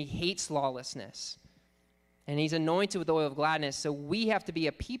 And he hates lawlessness. And he's anointed with the oil of gladness. So we have to be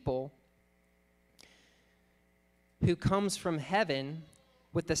a people who comes from heaven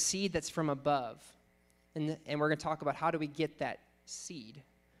with the seed that's from above. And we're going to talk about how do we get that seed.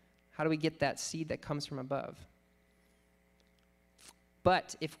 How do we get that seed that comes from above?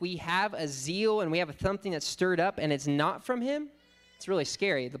 But if we have a zeal and we have something that's stirred up and it's not from him, it's really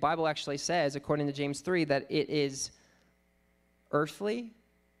scary. The Bible actually says, according to James 3, that it is earthly,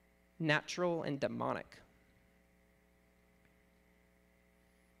 natural, and demonic.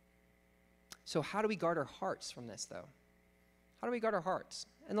 So how do we guard our hearts from this, though? How do we guard our hearts?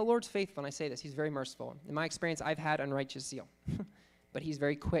 And the Lord's faithful when I say this. He's very merciful. In my experience, I've had unrighteous zeal. But he's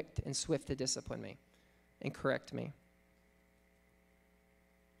very quick and swift to discipline me and correct me.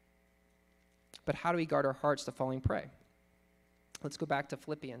 But how do we guard our hearts to falling prey? Let's go back to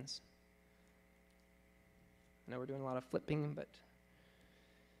Philippians. I know we're doing a lot of flipping, but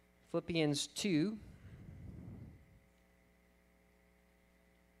Philippians 2,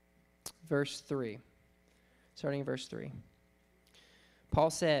 verse 3. Starting in verse 3. Paul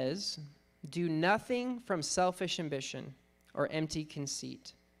says, "Do nothing from selfish ambition or empty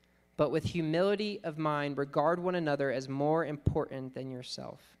conceit, but with humility of mind regard one another as more important than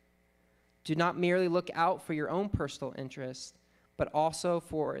yourself. Do not merely look out for your own personal interests, but also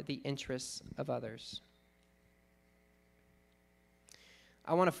for the interests of others.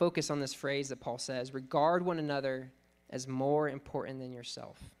 I want to focus on this phrase that Paul says, regard one another as more important than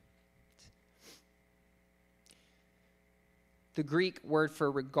yourself. The Greek word for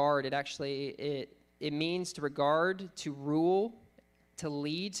regard, it means to regard, to rule, to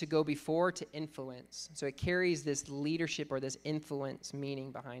lead, to go before, to influence. So it carries this leadership or this influence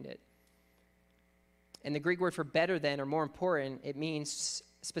meaning behind it. And the Greek word for better than or more important, it means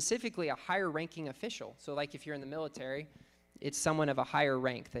specifically a higher ranking official. So like if you're in the military, it's someone of a higher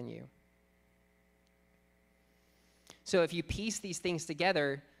rank than you. So if you piece these things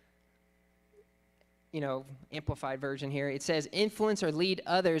together, amplified version here, it says influence or lead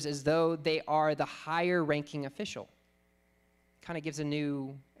others as though they are the higher ranking official. Kind of gives a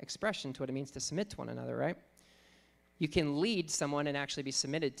new expression to what it means to submit to one another, right? You can lead someone and actually be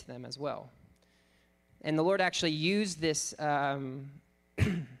submitted to them as well. And the Lord actually used this, Holy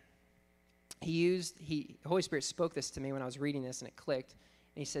Spirit spoke this to me when I was reading this and it clicked.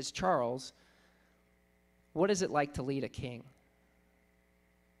 And he says, Charles, what is it like to lead a king?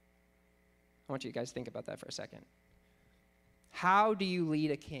 I want you guys to think about that for a second. How do you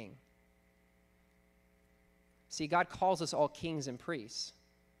lead a king? See, God calls us all kings and priests.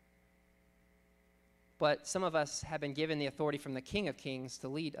 But some of us have been given the authority from the King of Kings to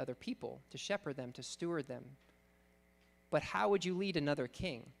lead other people, to shepherd them, to steward them. But how would you lead another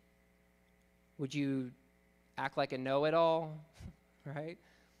king? Would you act like a know-it-all, right?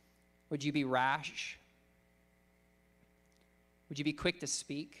 Would you be rash? Would you be quick to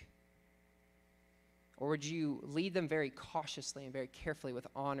speak? Or would you lead them very cautiously and very carefully with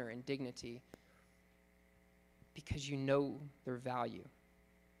honor and dignity because you know their value?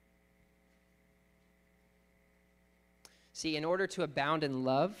 See, in order to abound in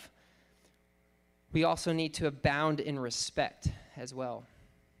love, we also need to abound in respect as well.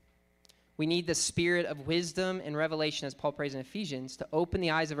 We need the spirit of wisdom and revelation, as Paul prays in Ephesians, to open the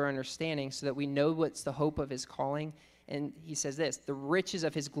eyes of our understanding so that we know what's the hope of his calling. And he says this, the riches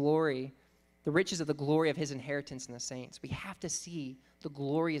of his glory, the riches of the glory of his inheritance in the saints. We have to see the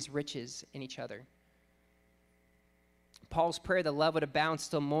glorious riches in each other. Paul's prayer that love would abound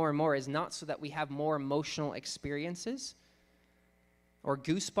still more and more is not so that we have more emotional experiences or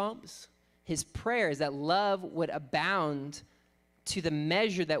goosebumps. His prayer is that love would abound to the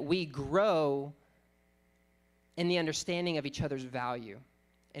measure that we grow in the understanding of each other's value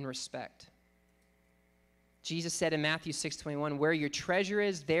and respect. Jesus said in Matthew 6:21, where your treasure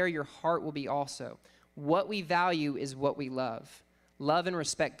is, there your heart will be also. What we value is what we love. Love and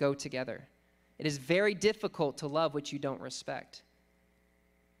respect go together. It is very difficult to love what you don't respect.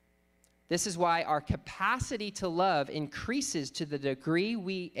 This is why our capacity to love increases to the degree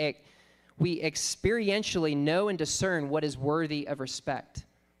we experientially know and discern what is worthy of respect.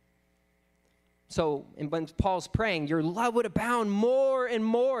 So when Paul's praying, your love would abound more and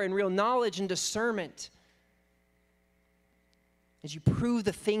more in real knowledge and discernment. As you prove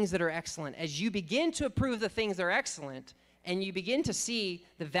the things that are excellent, as you begin to approve the things that are excellent, and you begin to see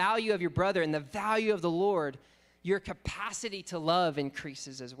the value of your brother and the value of the Lord, your capacity to love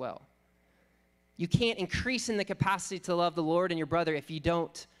increases as well. You can't increase in the capacity to love the Lord and your brother if you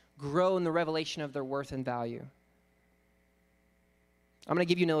don't grow in the revelation of their worth and value. I'm going to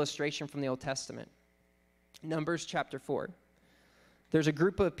give you an illustration from the Old Testament. Numbers chapter 4. There's a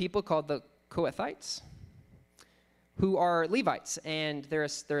group of people called the Kohathites who are Levites, and they're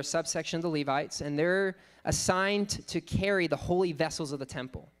a subsection of the Levites, and they're assigned to carry the holy vessels of the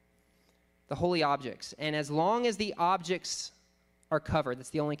temple, the holy objects. And as long as the objects are covered, that's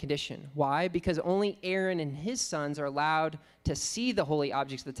the only condition. Why? Because only Aaron and his sons are allowed to see the holy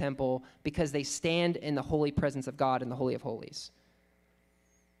objects of the temple because they stand in the holy presence of God in the Holy of Holies.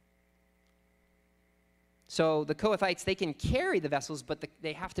 So the Kohathites, they can carry the vessels, but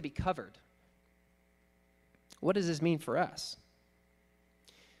they have to be covered. What does this mean for us?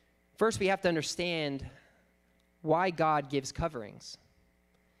 First, we have to understand why God gives coverings.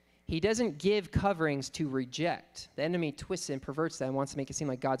 He doesn't give coverings to reject. The enemy twists and perverts that and wants to make it seem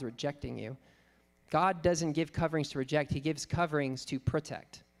like God's rejecting you. God doesn't give coverings to reject. He gives coverings to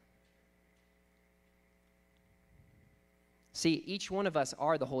protect. See, each one of us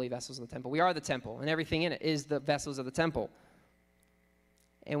are the holy vessels of the temple. We are the temple, and everything in it is the vessels of the temple.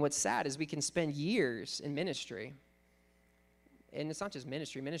 And what's sad is we can spend years in ministry. And it's not just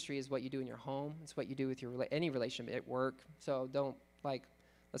ministry. Ministry is what you do in your home. It's what you do with any relationship at work. So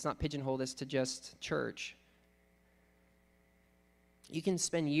let's not pigeonhole this to just church. You can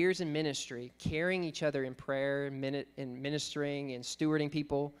spend years in ministry, carrying each other in prayer, in ministering, and stewarding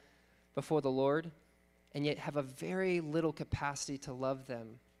people before the Lord, and yet have a very little capacity to love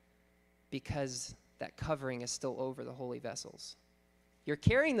them because that covering is still over the holy vessels. You're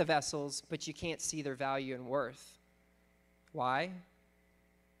carrying the vessels, but you can't see their value and worth. Why?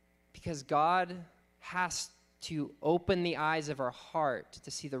 Because God has to open the eyes of our heart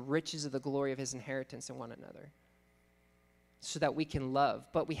to see the riches of the glory of his inheritance in one another so that we can love.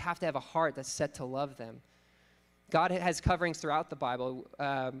 But we have to have a heart that's set to love them. God has coverings throughout the Bible.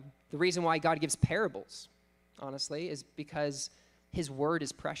 The reason why God gives parables, honestly, is because his word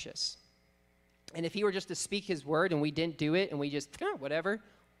is precious. And if he were just to speak his word and we didn't do it and we just, whatever,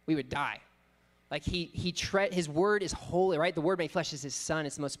 we would die. Like his word is holy, right? The word made flesh is his son.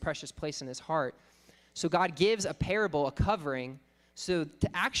 It's the most precious place in his heart. So God gives a parable, a covering, so to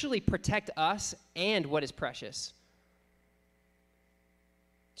actually protect us and what is precious.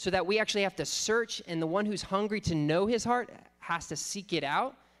 So that we actually have to search, and the one who's hungry to know his heart has to seek it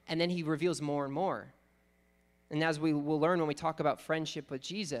out, and then he reveals more and more. And as we will learn when we talk about friendship with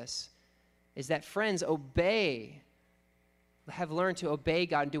Jesus, is that friends have learned to obey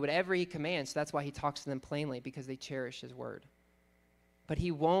God and do whatever he commands. So that's why he talks to them plainly, because they cherish his word. But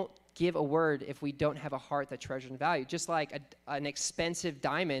he won't give a word if we don't have a heart that treasures and value. Just like an expensive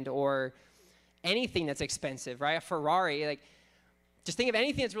diamond or anything that's expensive, right? A Ferrari, like, just think of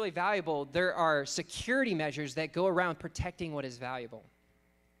anything that's really valuable. There are security measures that go around protecting what is valuable.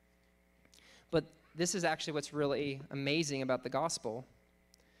 But this is actually what's really amazing about the gospel,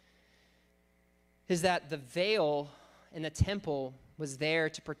 is that the veil in the temple was there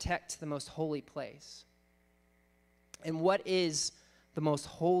to protect the most holy place. And what is the most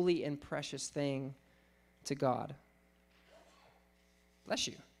holy and precious thing to God? Bless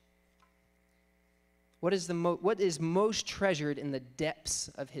you. What is most treasured in the depths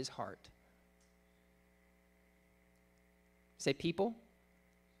of his heart? Say people?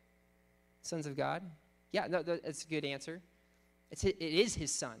 Sons of God? Yeah, no, that's a good answer. It is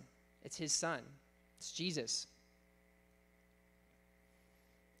his son. It's his son. It's Jesus.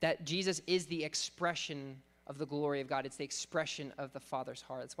 That Jesus is the expression of the glory of God. It's the expression of the Father's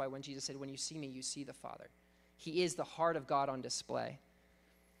heart. That's why when Jesus said, when you see me, you see the Father. He is the heart of God on display.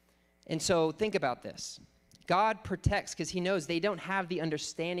 And so think about this. God protects because he knows they don't have the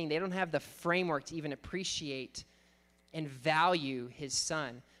understanding, they don't have the framework to even appreciate and value his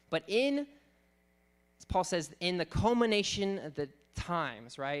son. But as Paul says, in the culmination of the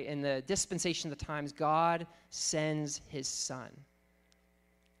times, right, in the dispensation of the times, God sends his son.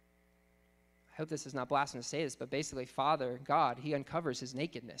 I hope this is not blasphemous to say this, but basically, Father, God, he uncovers his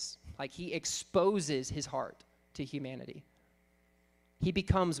nakedness. Like, he exposes his heart to humanity. He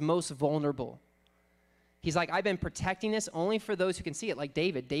becomes most vulnerable. He's like, I've been protecting this only for those who can see it. Like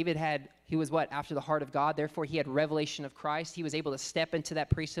David. He was what? After the heart of God. Therefore, he had revelation of Christ. He was able to step into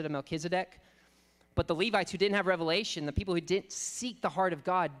that priesthood of Melchizedek. But the Levites who didn't have revelation, the people who didn't seek the heart of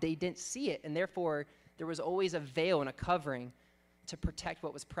God, they didn't see it. And therefore, there was always a veil and a covering to protect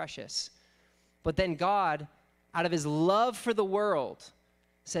what was precious. But then God, out of his love for the world,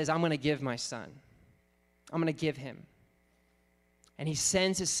 says, I'm going to give my son. I'm going to give him. And he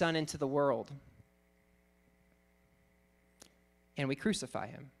sends his son into the world. And we crucify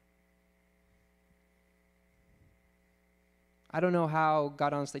him. I don't know how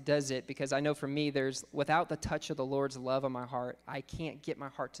God honestly does it, because I know for me, without the touch of the Lord's love on my heart, I can't get my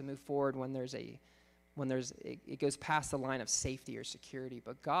heart to move forward when it goes past the line of safety or security.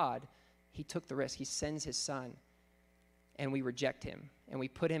 But God, he took the risk. He sends his son, and we reject him, and we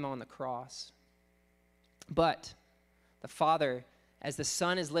put him on the cross. But the Father, as the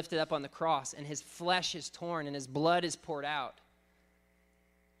son is lifted up on the cross, and his flesh is torn, and his blood is poured out,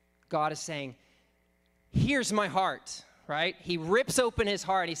 God is saying, here's my heart, right? He rips open his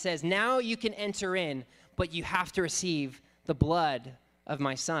heart. He says, now you can enter in, but you have to receive the blood of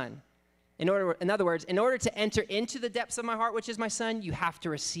my son. In other words, in order to enter into the depths of my heart, which is my son, you have to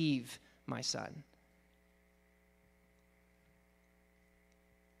receive my son.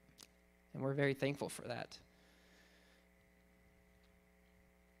 And we're very thankful for that.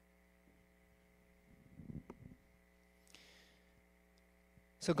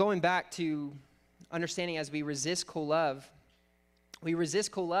 So going back to understanding, as we resist co-love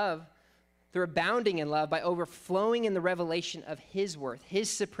through abounding in love by overflowing in the revelation of his worth,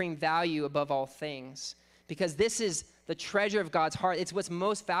 his supreme value above all things. Because this is the treasure of God's heart. It's what's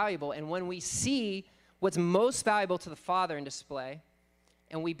most valuable. And when we see what's most valuable to the Father in display,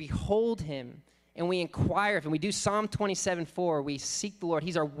 and we behold him, and we inquire of him, we do Psalm 27:4, we seek the Lord.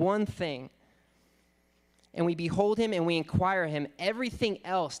 He's our one thing. and we behold him and we inquire him, everything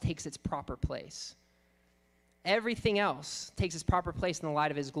else takes its proper place. Everything else takes its proper place in the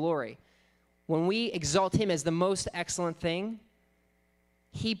light of his glory. When we exalt him as the most excellent thing,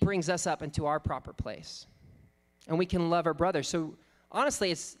 he brings us up into our proper place. And we can love our brother. So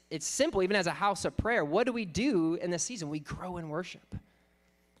honestly, it's simple, even as a house of prayer. What do we do in this season? We grow in worship.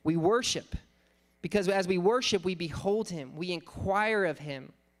 We worship. Because as we worship, we behold him. We inquire of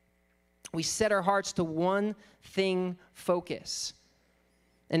him. We set our hearts to one thing focus.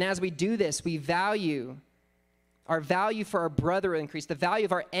 And as we do this, our value for our brother will increase. The value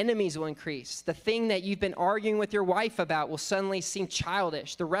of our enemies will increase. The thing that you've been arguing with your wife about will suddenly seem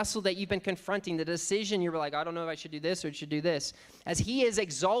childish. The wrestle that you've been confronting, the decision you're like, I don't know if I should do this or I should do this. As he is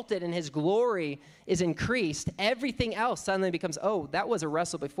exalted and his glory is increased, everything else suddenly becomes, oh, that was a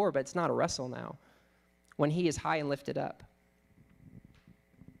wrestle before, but it's not a wrestle now, when he is high and lifted up.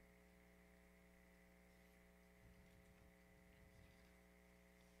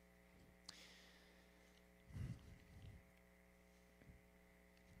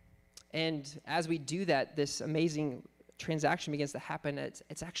 And as we do that, this amazing transaction begins to happen.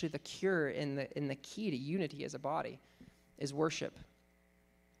 It's actually the cure and the key to unity as a body is worship.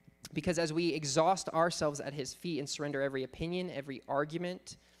 Because as we exhaust ourselves at his feet and surrender every opinion, every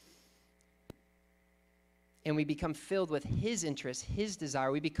argument, and we become filled with his interest, his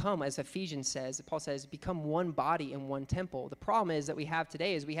desire, we become, as Ephesians says, Paul says, become one body in one temple. The problem is that we have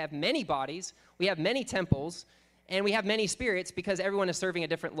today is we have many bodies, we have many temples, and we have many spirits because everyone is serving a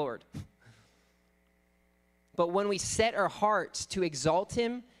different Lord. But when we set our hearts to exalt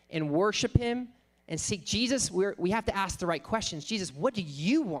him and worship him and seek Jesus, we have to ask the right questions. Jesus, what do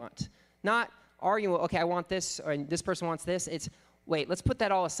you want? Not arguing, well, okay, I want this, or this person wants this. It's, wait, let's put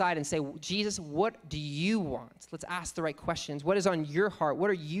that all aside and say, Jesus, what do you want? Let's ask the right questions. What is on your heart? What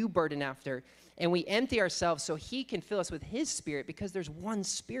are you burdened after? And we empty ourselves so he can fill us with his spirit because there's one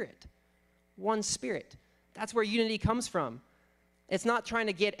spirit. One spirit. That's where unity comes from. It's not trying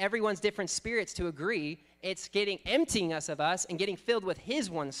to get everyone's different spirits to agree. It's emptying us of us and getting filled with his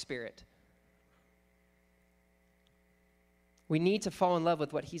one spirit. We need to fall in love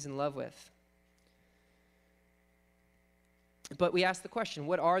with what he's in love with. But we ask the question,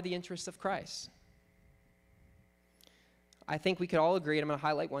 what are the interests of Christ? I think we could all agree, and I'm going to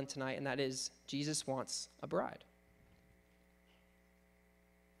highlight one tonight, and that is Jesus wants a bride.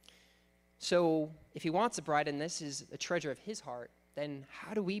 So if he wants a bride, and this is a treasure of his heart, then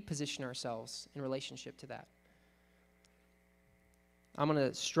how do we position ourselves in relationship to that? I'm going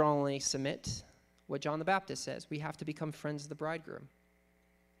to strongly submit what John the Baptist says. We have to become friends of the bridegroom.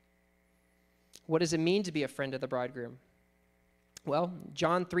 What does it mean to be a friend of the bridegroom? Well,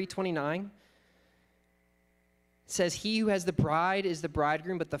 John 3:29 says, he who has the bride is the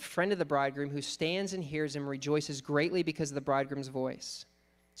bridegroom, but the friend of the bridegroom who stands and hears him rejoices greatly because of the bridegroom's voice.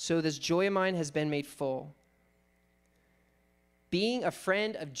 So this joy of mine has been made full. Being a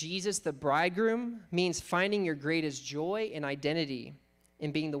friend of Jesus, the bridegroom, means finding your greatest joy and identity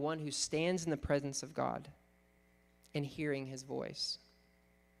in being the one who stands in the presence of God and hearing his voice.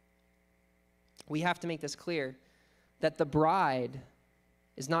 We have to make this clear that the bride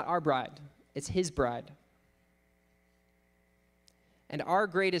is not our bride, it's his bride. And our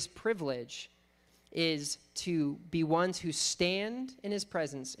greatest privilege is to be ones who stand in his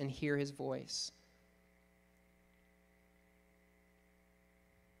presence and hear his voice.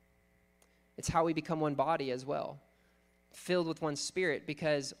 It's how we become one body as well, filled with one spirit,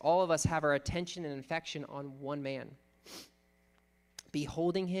 because all of us have our attention and affection on one man,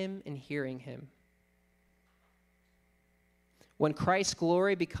 beholding him and hearing him. When Christ's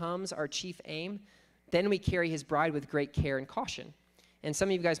glory becomes our chief aim, then we carry his bride with great care and caution. And some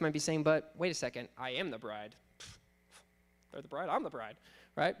of you guys might be saying, but wait a second, I am the bride. They're the bride, I'm the bride,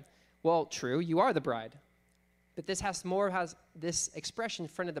 right? Well, true, you are the bride. But this this expression in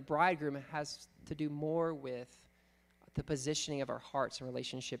front of the bridegroom has to do more with the positioning of our hearts in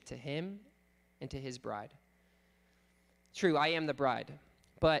relationship to him and to his bride. True, I am the bride.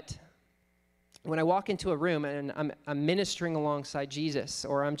 But when I walk into a room and I'm ministering alongside Jesus,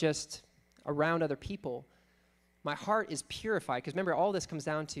 or I'm just around other people, my heart is purified, because remember, all this comes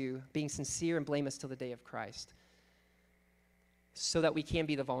down to being sincere and blameless till the day of Christ, so that we can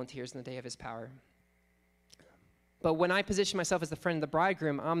be the volunteers in the day of his power. But when I position myself as the friend of the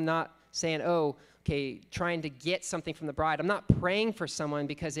bridegroom, I'm not saying, oh, okay, trying to get something from the bride. I'm not praying for someone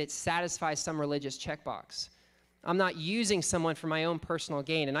because it satisfies some religious checkbox. I'm not using someone for my own personal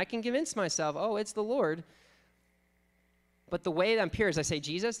gain. And I can convince myself, oh, it's the Lord. But the way that I'm pure is I say,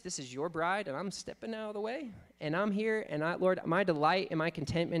 Jesus, this is your bride, and I'm stepping out of the way, and I'm here, and Lord, my delight and my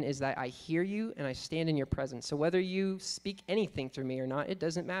contentment is that I hear you and I stand in your presence. So whether you speak anything through me or not, it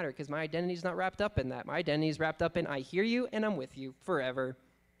doesn't matter, because my identity is not wrapped up in that. My identity is wrapped up in I hear you and I'm with you forever.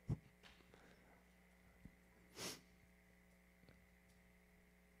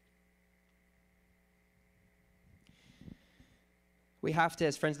 We have to,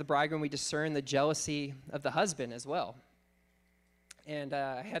 as friends of the bridegroom, we discern the jealousy of the husband as well. And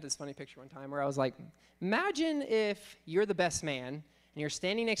I had this funny picture one time where I was like, imagine if you're the best man and you're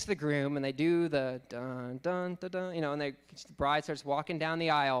standing next to the groom and they do the dun, dun, dun, dun, and the bride starts walking down the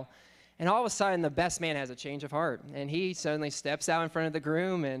aisle. And all of a sudden, the best man has a change of heart. And he suddenly steps out in front of the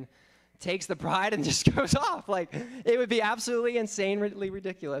groom and takes the bride and just goes off. Like, it would be absolutely insanely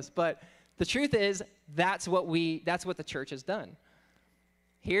ridiculous. But the truth is, that's what the church has done.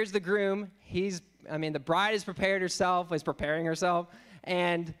 Here's the groom. The bride has prepared herself, is preparing herself,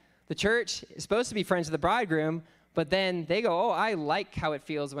 and the church is supposed to be friends of the bridegroom, but then they go, I like how it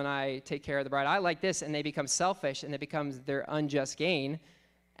feels when I take care of the bride. I like this, and they become selfish, and it becomes their unjust gain,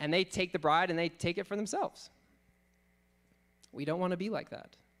 and they take the bride, and they take it for themselves. We don't want to be like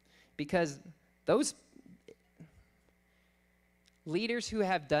that, because those leaders who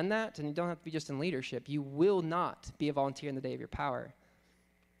have done that, and you don't have to be just in leadership, you will not be a volunteer in the day of your power,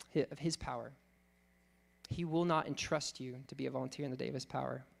 of his power. He will not entrust you to be a volunteer in the day of his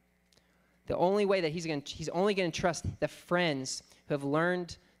power. The only way that he's only going to trust the friends who have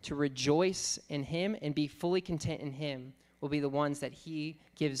learned to rejoice in him and be fully content in him will be the ones that he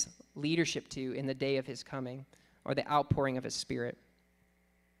gives leadership to in the day of his coming or the outpouring of his Spirit.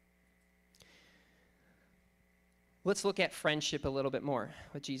 Let's look at friendship a little bit more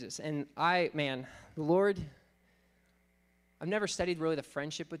with Jesus. And the Lord, I've never studied really the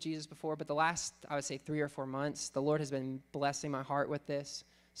friendship with Jesus before, but the last, I would say, 3 or 4 months, the Lord has been blessing my heart with this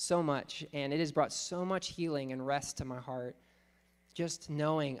so much, and it has brought so much healing and rest to my heart, just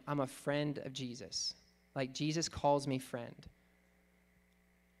knowing I'm a friend of Jesus. Like, Jesus calls me friend.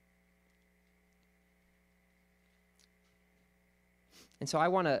 And so I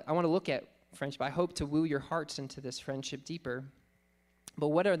want to look at friendship. I hope to woo your hearts into this friendship deeper. But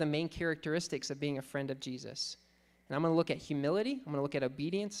what are the main characteristics of being a friend of Jesus? And I'm going to look at humility, I'm going to look at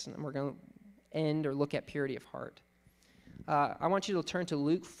obedience, and we're going to look at purity of heart. I want you to turn to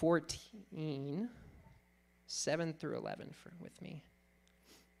Luke 14, 7 through 11 with me.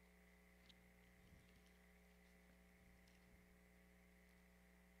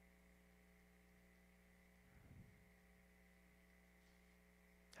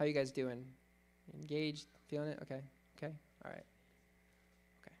 How are you guys doing? Engaged? Feeling it? Okay. All right.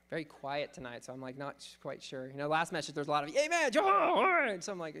 Very quiet tonight, so I'm like not quite sure. Last message there's a lot of amen, all right.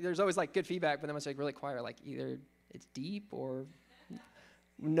 So I'm like, there's always like good feedback, but then it's like really quiet, like either it's deep or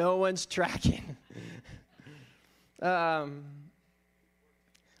no one's tracking.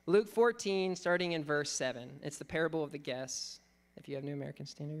 Luke 14, starting in verse 7. It's the parable of the guests, if you have New American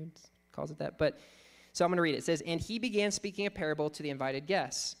Standards, calls it that. So I'm going to read it. It says, "And he began speaking a parable to the invited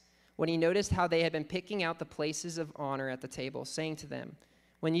guests, when he noticed how they had been picking out the places of honor at the table, saying to them,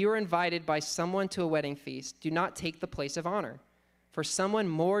 'When you are invited by someone to a wedding feast, do not take the place of honor, for someone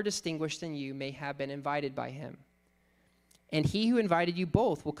more distinguished than you may have been invited by him. And he who invited you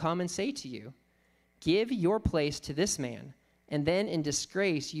both will come and say to you, "Give your place to this man," and then in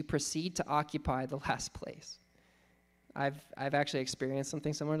disgrace you proceed to occupy the last place.'" I've actually experienced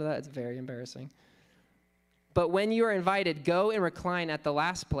something similar to that. It's very embarrassing. "But when you are invited, go and recline at the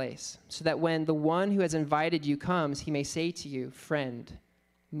last place, so that when the one who has invited you comes, he may say to you, 'Friend,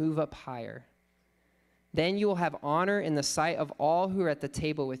 move up higher.' Then you will have honor in the sight of all who are at the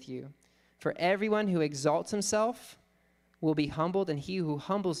table with you. For everyone who exalts himself will be humbled, and he who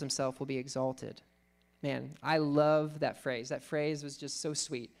humbles himself will be exalted." Man, I love that phrase. That phrase was just so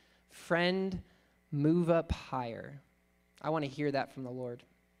sweet. Friend, move up higher. I want to hear that from the Lord.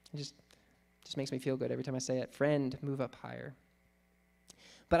 It just makes me feel good every time I say it. Friend, move up higher.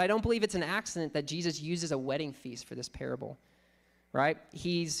 But I don't believe it's an accident that Jesus uses a wedding feast for this parable, right?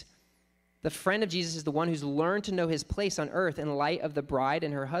 The friend of Jesus is the one who's learned to know his place on earth in light of the bride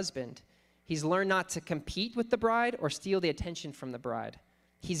and her husband. He's learned not to compete with the bride or steal the attention from the bride.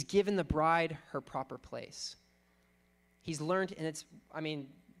 He's given the bride her proper place. He's learned, and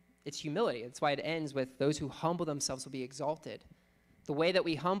it's humility. That's why it ends with those who humble themselves will be exalted. The way that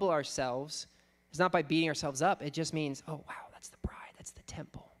we humble ourselves is not by beating ourselves up. It just means, oh, wow, that's the bride. That's the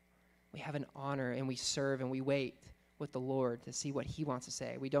temple. We have an honor, and we serve, and we wait with the Lord to see what he wants to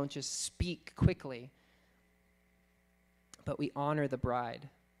say. We don't just speak quickly, but we honor the bride.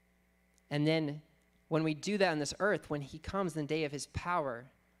 And then when we do that on this earth, when he comes in the day of his power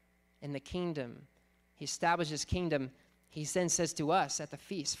in the kingdom, he establishes his kingdom, he then says to us at the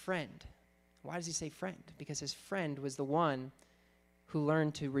feast, friend. Why does he say friend? Because his friend was the one who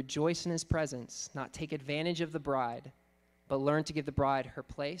learned to rejoice in his presence, not take advantage of the bride, but learn to give the bride her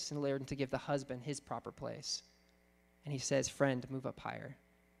place and learn to give the husband his proper place. And he says, friend, move up higher.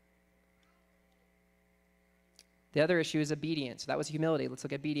 The other issue is obedience. That was humility. Let's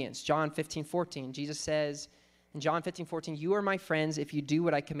look at obedience. John 15:14. Jesus says in John 15:14, you are my friends if you do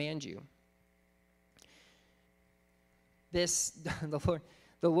what I command you. The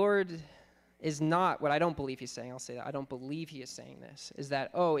Lord is not what I don't believe he's saying. I'll say that. I don't believe he is saying this. Is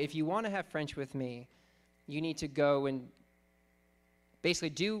that, if you want to have friendship with me, you need to go and basically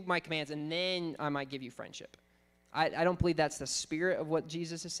do my commands, and then I might give you friendship. I don't believe that's the spirit of what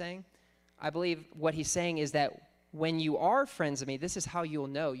Jesus is saying. I believe what he's saying is that when you are friends of me, this is how you'll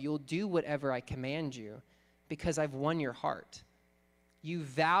know. You'll do whatever I command you because I've won your heart.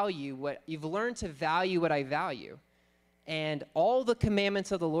 You've learned to value what I value. And all the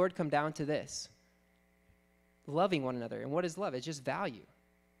commandments of the Lord come down to this: loving one another. And what is love? It's just value.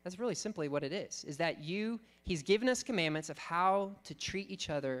 That's really simply what it is that he's given us commandments of how to treat each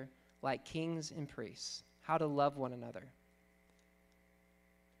other like kings and priests, how to love one another.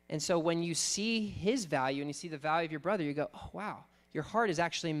 And so when you see his value and you see the value of your brother, you go, oh, wow, your heart is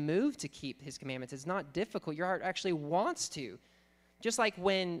actually moved to keep his commandments. It's not difficult. Your heart actually wants to. Just like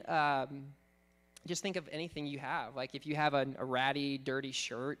when, just think of anything you have. Like if you have a ratty, dirty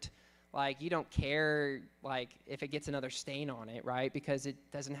shirt, like you don't care like if it gets another stain on it, right? Because it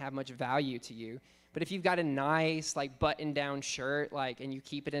doesn't have much value to you. But if you've got a nice like button-down shirt, like, and you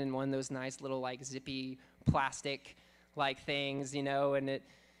keep it in one of those nice little like zippy plastic like things, and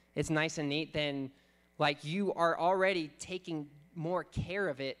it's nice and neat, then like you are already taking more care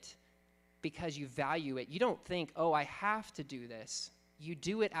of it because you value it. You don't think, I have to do this. You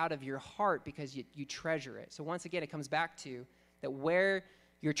do it out of your heart because you treasure it. So once again, it comes back to that where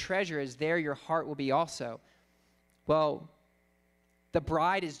your treasure is, there your heart will be also. Well, the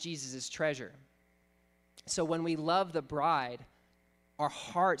bride is Jesus' treasure. So when we love the bride, our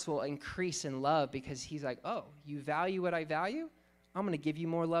hearts will increase in love because he's like, you value what I value? I'm going to give you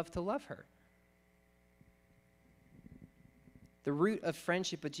more love to love her. The root of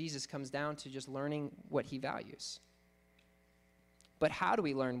friendship with Jesus comes down to just learning what he values. But how do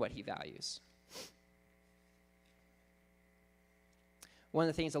we learn what he values? One of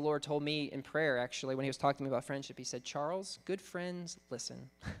the things the Lord told me in prayer, actually, when he was talking to me about friendship, he said, Charles, good friends, listen.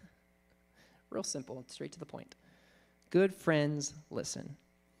 Real simple, straight to the point. Good friends, listen.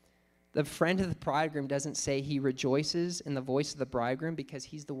 The friend of the bridegroom doesn't say he rejoices in the voice of the bridegroom because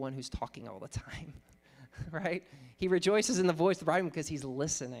he's the one who's talking all the time, right? He rejoices in the voice of the bridegroom because he's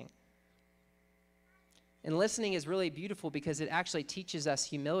listening. And listening is really beautiful because it actually teaches us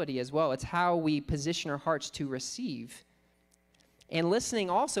humility as well. It's how we position our hearts to receive. And listening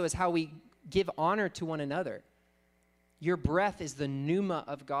also is how we give honor to one another. Your breath is the pneuma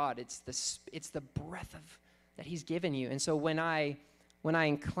of God. It's the breath that he's given you. And so when I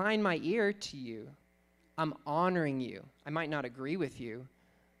incline my ear to you, I'm honoring you. I might not agree with you,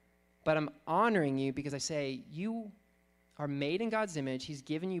 but I'm honoring you because I say, you are made in God's image. He's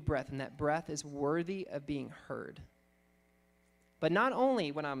given you breath, and that breath is worthy of being heard. But not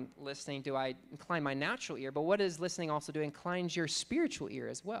only when I'm listening do I incline my natural ear, but what does listening also do? It inclines your spiritual ear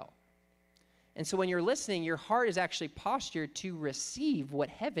as well. And so when you're listening, your heart is actually postured to receive what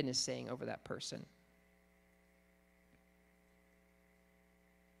heaven is saying over that person.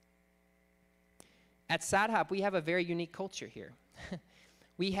 At SADHOP, we have a very unique culture here.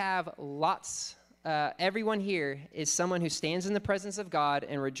 We have everyone here is someone who stands in the presence of God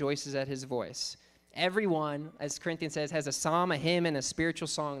and rejoices at his voice. Everyone, as Corinthians says, has a psalm, a hymn, and a spiritual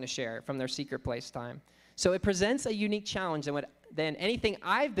song to share from their secret place time. So it presents a unique challenge than anything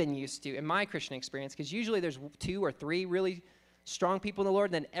I've been used to in my Christian experience, because usually there's 2 or 3 really strong people in the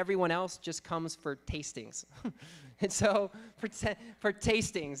Lord, and then everyone else just comes for tastings. And so for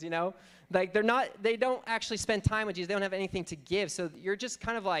tastings, like they don't actually spend time with Jesus. They don't have anything to give. So you're just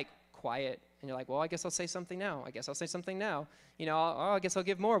kind of like quiet, and you're like, well, I guess I'll say something now. I guess I guess I'll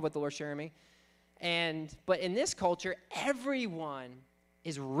give more of what the Lord's sharing me. But in this culture, everyone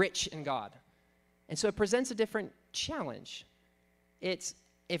is rich in God. And so it presents a different challenge.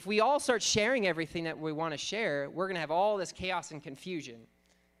 If we all start sharing everything that we want to share, we're going to have all this chaos and confusion.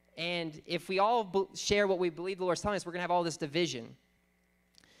 And if we all share what we believe the Lord's telling us, we're going to have all this division.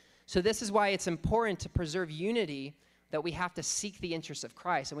 So this is why it's important to preserve unity, that we have to seek the interests of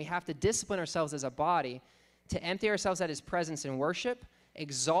Christ. And we have to discipline ourselves as a body to empty ourselves at his presence in worship,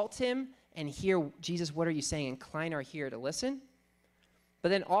 exalt him, and hear, Jesus, what are you saying? Incline our ear to listen, but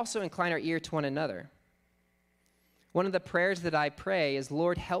then also incline our ear to one another. One of the prayers that I pray is,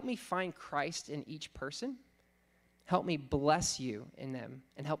 Lord, help me find Christ in each person. Help me bless you in them,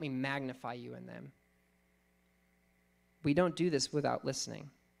 and help me magnify you in them. We don't do this without listening.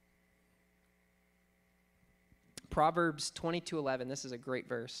 Proverbs 22:11, this is a great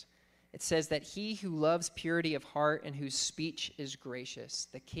verse. It says that he who loves purity of heart and whose speech is gracious,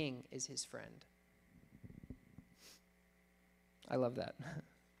 the king is his friend. I love that.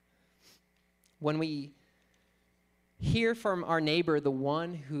 When we hear from our neighbor the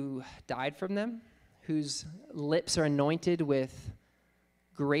one who died from them, whose lips are anointed with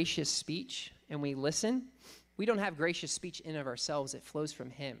gracious speech, and we listen, we don't have gracious speech in of ourselves. It flows from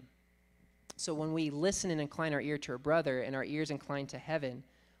him. So when we listen and incline our ear to our brother and our ears inclined to heaven,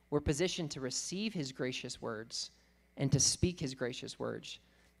 we're positioned to receive his gracious words and to speak his gracious words.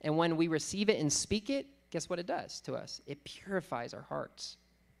 And when we receive it and speak it, guess what it does to us? It purifies our hearts.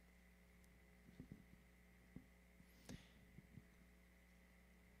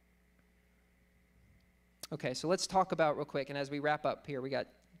 Okay, so let's talk about real quick, and as we wrap up here, we got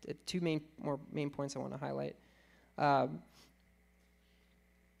two more main points I want to highlight.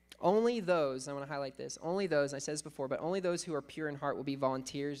 Only those, I want to highlight this, only those, I said this before, but only those who are pure in heart will be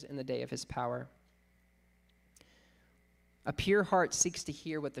volunteers in the day of his power. A pure heart seeks to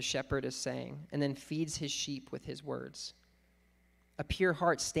hear what the shepherd is saying and then feeds his sheep with his words. A pure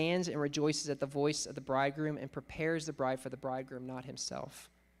heart stands and rejoices at the voice of the bridegroom and prepares the bride for the bridegroom, not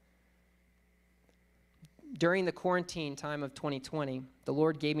himself. During the quarantine time of 2020, the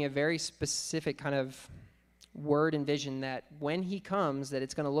Lord gave me a very specific kind of word and vision that when he comes, that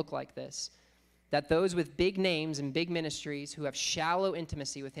it's going to look like this, that those with big names and big ministries who have shallow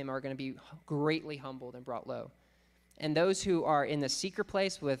intimacy with him are going to be greatly humbled and brought low. And those who are in the secret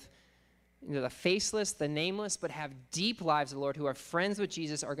place with the faceless, the nameless, but have deep lives of the Lord, who are friends with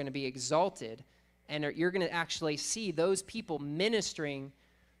Jesus, are going to be exalted. And you're going to actually see those people ministering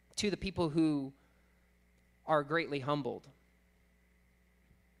to the people who are greatly humbled.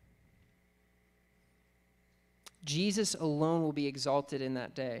 Jesus alone will be exalted in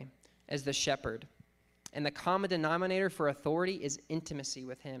that day as the shepherd. And the common denominator for authority is intimacy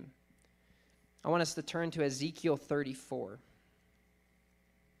with him. I want us to turn to Ezekiel 34.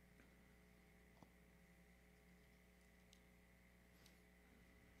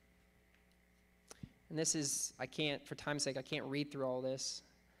 And this is, for time's sake, I can't read through all this.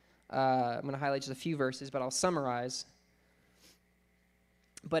 I'm going to highlight just a few verses, but I'll summarize.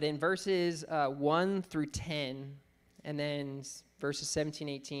 But in verses 1 through 10, and then verses 17,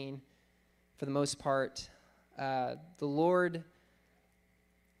 18, for the most part, the Lord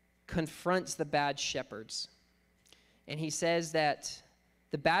confronts the bad shepherds. And he says that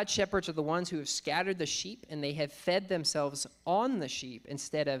the bad shepherds are the ones who have scattered the sheep, and they have fed themselves on the sheep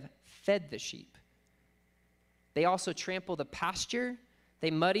instead of fed the sheep. They also trample the pasture.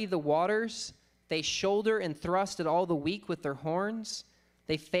 They muddy the waters. They shoulder and thrust at all the weak with their horns.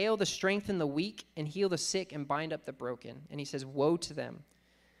 They fail to strengthen the weak and heal the sick and bind up the broken. And he says, woe to them.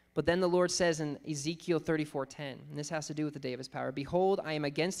 But then the Lord says in Ezekiel 34:10, and this has to do with the day of his power, behold, I am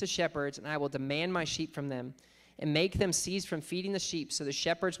against the shepherds, and I will demand my sheep from them and make them cease from feeding the sheep, so the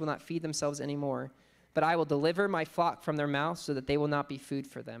shepherds will not feed themselves anymore. But I will deliver my flock from their mouth so that they will not be food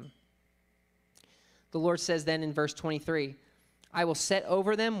for them. The Lord says then in verse 23, I will set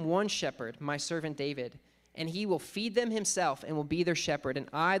over them one shepherd, my servant David, and he will feed them himself and will be their shepherd. And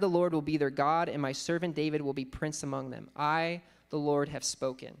I, the Lord, will be their God, and my servant David will be prince among them. I, the Lord, have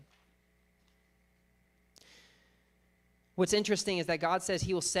spoken. What's interesting is that God says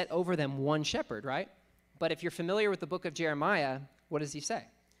he will set over them one shepherd, right? But if you're familiar with the book of Jeremiah, what does he say?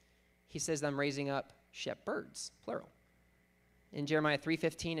 He says, I'm raising up shepherds, plural. In Jeremiah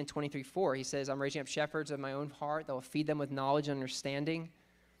 3:15 and 23:4, he says, I'm raising up shepherds of my own heart that will feed them with knowledge and understanding.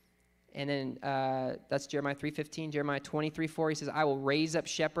 And then that's Jeremiah 3:15. Jeremiah 23:4, he says, I will raise up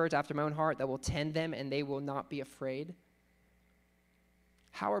shepherds after my own heart that will tend them, and they will not be afraid.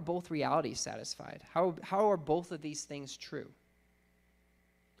 How are both realities satisfied? How are both of these things true?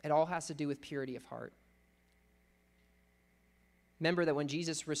 It all has to do with purity of heart. Remember that when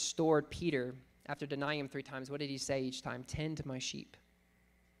Jesus restored Peter after denying him 3 times, what did he say each time? Tend my sheep.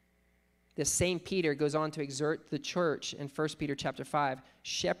 This same Peter goes on to exhort the church in 1 Peter chapter 5,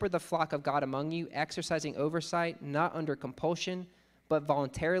 shepherd the flock of God among you, exercising oversight, not under compulsion, but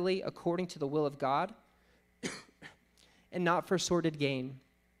voluntarily according to the will of God, and not for sordid gain,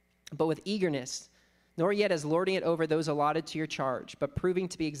 but with eagerness, nor yet as lording it over those allotted to your charge, but proving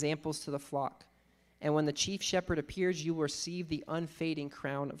to be examples to the flock. And when the chief shepherd appears, you will receive the unfading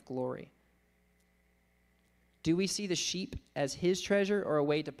crown of glory. Do we see the sheep as his treasure or a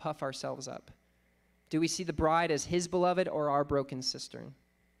way to puff ourselves up? Do we see the bride as his beloved or our broken cistern?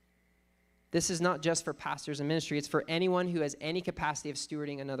 This is not just for pastors and ministry. It's for anyone who has any capacity of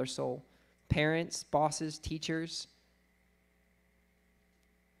stewarding another soul. Parents, bosses, teachers.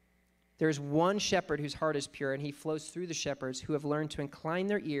 There is one shepherd whose heart is pure, and he flows through the shepherds who have learned to incline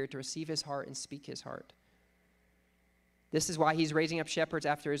their ear to receive his heart and speak his heart. This is why he's raising up shepherds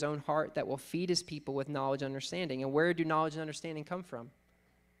after his own heart that will feed his people with knowledge and understanding. And where do knowledge and understanding come from?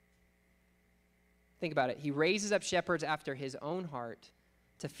 Think about it. He raises up shepherds after his own heart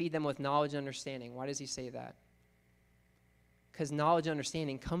to feed them with knowledge and understanding. Why does he say that? Because knowledge and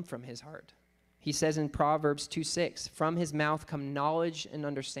understanding come from his heart. He says in Proverbs 2:6, from his mouth come knowledge and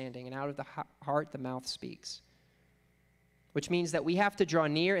understanding, and out of the heart the mouth speaks. Which means that we have to draw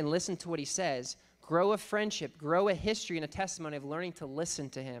near and listen to what he says, grow a friendship, grow a history and a testimony of learning to listen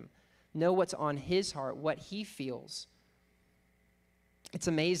to him, know what's on his heart, what he feels. It's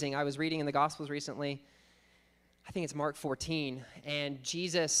amazing. I was reading in the Gospels recently, I think it's Mark 14, and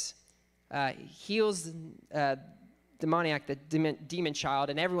Jesus heals demoniac, the demon child,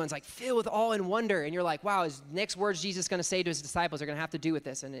 and everyone's like filled with awe and wonder, and you're like, wow, his next words Jesus going to say to his disciples are going to have to do with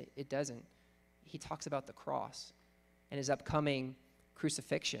this, and it doesn't. He talks about the cross and his upcoming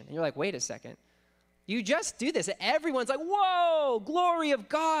crucifixion, and you're like, wait a second. You just do this. Everyone's like, whoa, glory of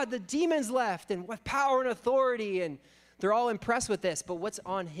God, the demons left, and with power and authority, and they're all impressed with this, but what's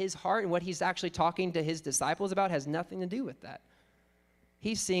on his heart and what he's actually talking to his disciples about has nothing to do with that.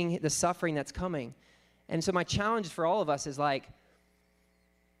 He's seeing the suffering that's coming. And so my challenge for all of us is like,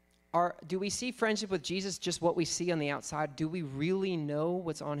 do we see friendship with Jesus just what we see on the outside? Do we really know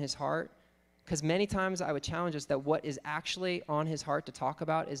what's on his heart? Because many times I would challenge us that what is actually on his heart to talk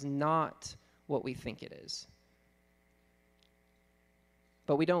about is not what we think it is.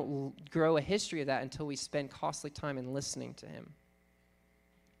 But we don't grow a history of that until we spend costly time in listening to him.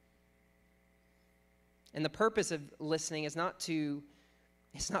 And the purpose of listening is not to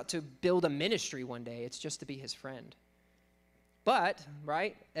build a ministry one day. It's just to be his friend. But,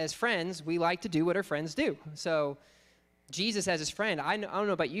 right, as friends, we like to do what our friends do. So Jesus as his friend, I don't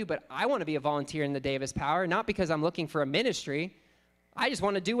know about you, but I want to be a volunteer in the day of his power, not because I'm looking for a ministry. I just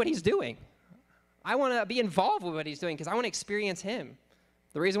want to do what he's doing. I want to be involved with what he's doing because I want to experience him.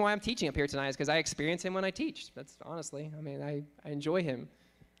 The reason why I'm teaching up here tonight is because I experience him when I teach. That's honestly, I enjoy him.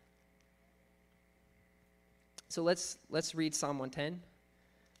 So let's read Psalm 110.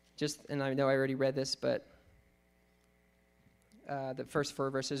 And I know I already read this, but the first 4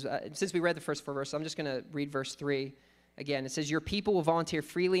 verses. Since we read the first 4 verses, I'm just going to read verse 3 again. It says, your people will volunteer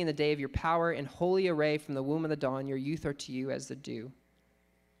freely in the day of your power in holy array from the womb of the dawn. Your youth are to you as the dew.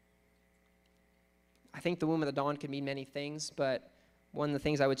 I think the womb of the dawn can mean many things, but one of the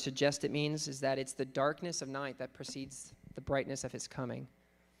things I would suggest it means is that it's the darkness of night that precedes the brightness of his coming.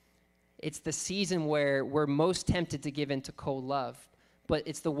 It's the season where we're most tempted to give in to cold love, but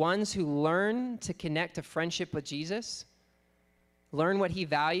it's the ones who learn to connect to friendship with Jesus, learn what he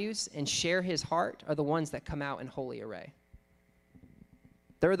values, and share his heart are the ones that come out in holy array.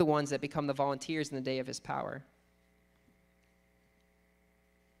 They're the ones that become the volunteers in the day of his power.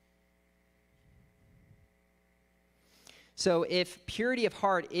 So if purity of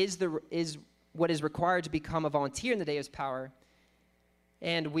heart is what is required to become a volunteer in the day of his power,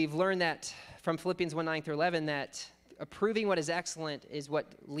 and we've learned that from Philippians 1:9-11 that approving what is excellent is what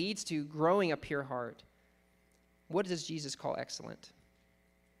leads to growing a pure heart, what does Jesus call excellent?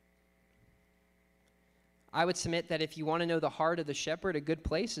 I would submit that if you want to know the heart of the shepherd, a good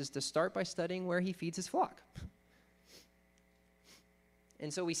place is to start by studying where he feeds his flock.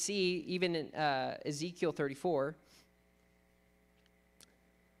 And so we see even in Ezekiel 34,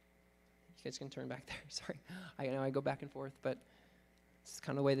 you guys can turn back there. Sorry. I know I go back and forth, but it's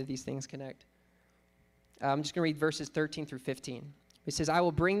kind of the way that these things connect. I'm just going to read verses 13-15. It says, I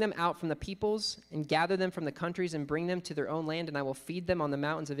will bring them out from the peoples and gather them from the countries and bring them to their own land, and I will feed them on the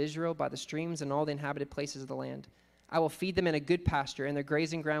mountains of Israel by the streams and all the inhabited places of the land. I will feed them in a good pasture, and their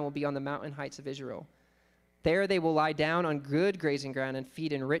grazing ground will be on the mountain heights of Israel. There they will lie down on good grazing ground and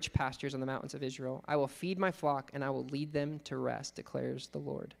feed in rich pastures on the mountains of Israel. I will feed my flock, and I will lead them to rest, declares the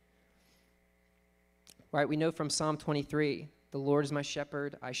Lord. Right, we know from Psalm 23, the Lord is my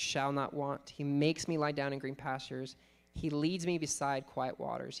shepherd, I shall not want. He makes me lie down in green pastures. He leads me beside quiet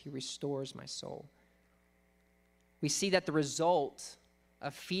waters. He restores my soul. We see that the result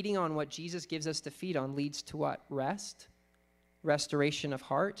of feeding on what Jesus gives us to feed on leads to what? Rest, restoration of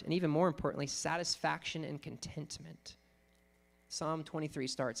heart, and even more importantly, satisfaction and contentment. Psalm 23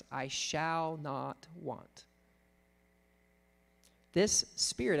 starts, I shall not want. This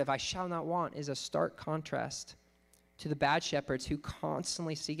spirit of I shall not want is a stark contrast to the bad shepherds who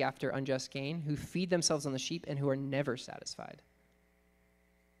constantly seek after unjust gain, who feed themselves on the sheep, and who are never satisfied.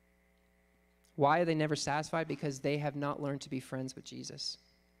 Why are they never satisfied? Because they have not learned to be friends with Jesus.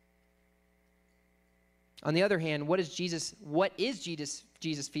 On the other hand, what is Jesus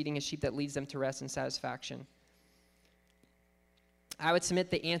feeding his sheep that leads them to rest and satisfaction? I would submit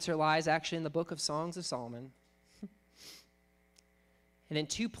the answer lies actually in the book of Songs of Solomon. And in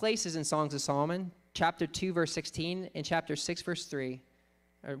two places in Songs of Solomon, chapter 2, verse 16, and chapter 6, verse 3,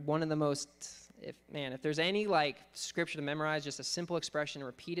 are one of the most, if there's any scripture to memorize, just a simple expression,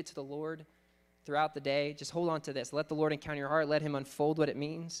 repeat it to the Lord throughout the day, just hold on to this. Let the Lord encounter your heart. Let him unfold what it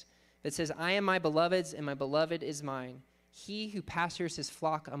means. It says, I am my beloved's, and my beloved is mine. He who pastures his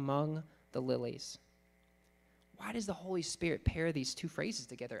flock among the lilies. Why does the Holy Spirit pair these two phrases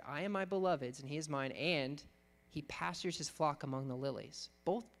together? I am my beloved's, and he is mine, and he pastures his flock among the lilies.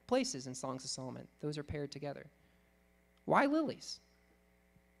 Both places in Songs of Solomon, those are paired together. Why lilies?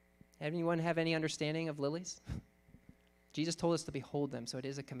 Anyone have any understanding of lilies? Jesus told us to behold them, so it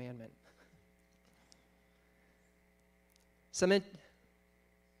is a commandment.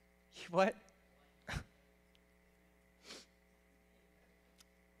 What? It's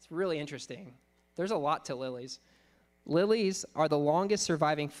really interesting. There's a lot to lilies. Lilies are the longest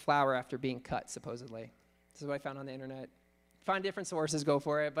surviving flower after being cut, supposedly. This is what I found on the internet. Find different sources, go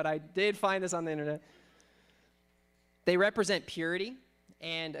for it, but I did find this on the internet. They represent purity,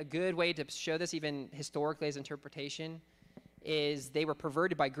 and a good way to show this, even historically as interpretation, is they were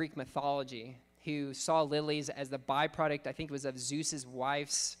perverted by Greek mythology, who saw lilies as the byproduct, I think it was of Zeus's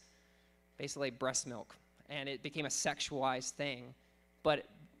wife's, basically breast milk, and it became a sexualized thing. But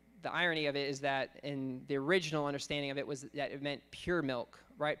the irony of it is that in the original understanding of it was that it meant pure milk,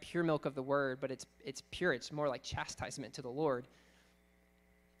 right? Pure milk of the word, but it's pure. It's more like chastisement to the Lord.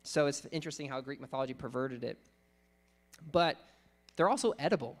 So it's interesting how Greek mythology perverted it. But they're also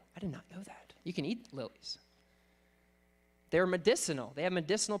edible. I did not know that. You can eat lilies. They're medicinal. They have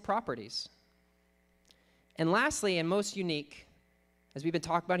medicinal properties. And lastly, and most unique, as we've been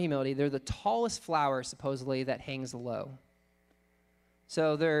talking about humility, they're the tallest flower, supposedly, that hangs low.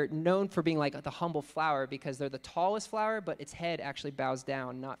 So they're known for being like the humble flower because they're the tallest flower, but its head actually bows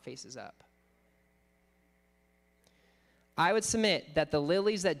down, not faces up. I would submit that the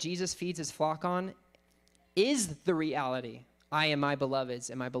lilies that Jesus feeds his flock on is the reality. I am my beloved's,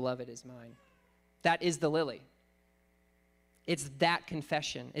 and my beloved is mine. That is the lily. It's that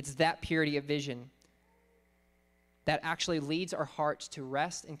confession. It's that purity of vision that actually leads our hearts to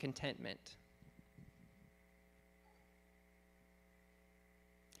rest and contentment.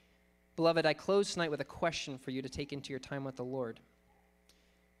 Beloved, I close tonight with a question for you to take into your time with the Lord.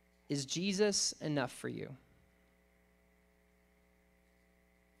 Is Jesus enough for you?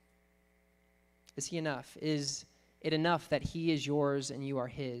 Is he enough? Is it enough that he is yours and you are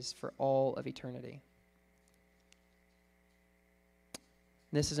his for all of eternity?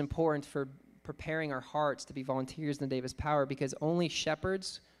 This is important for preparing our hearts to be volunteers in the day of his power, because only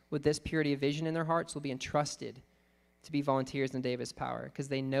shepherds with this purity of vision in their hearts will be entrusted to be volunteers in the day of his power, because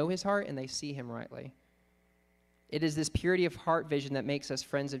they know his heart and they see him rightly. It is this purity of heart vision that makes us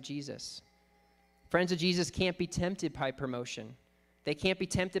friends of Jesus. Friends of Jesus can't be tempted by promotion. They can't be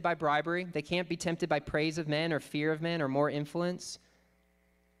tempted by bribery. They can't be tempted by praise of men or fear of men or more influence.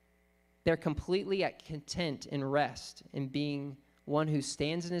 They're completely at content and rest in being one who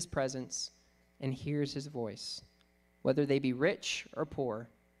stands in his presence and hears his voice. Whether they be rich or poor,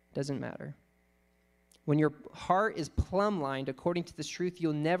 doesn't matter. When your heart is plumb-lined according to this truth,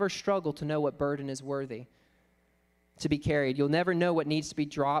 you'll never struggle to know what burden is worthy to be carried. You'll never know what needs to be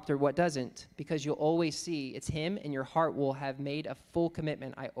dropped or what doesn't, because you'll always see it's him, and your heart will have made a full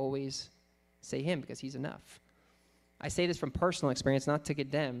commitment. I always say him because he's enough. I say this from personal experience, not to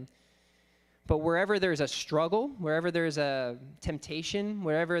condemn, but wherever there's a struggle, wherever there's a temptation,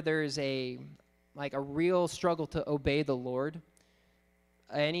 wherever there's a real struggle to obey the Lord,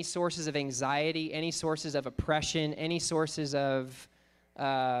 any sources of anxiety, any sources of oppression, any sources of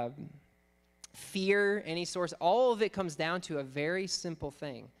fear, all of it comes down to a very simple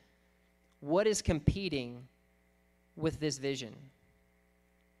thing. What is competing with this vision?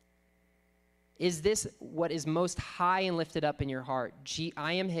 Is this what is most high and lifted up in your heart?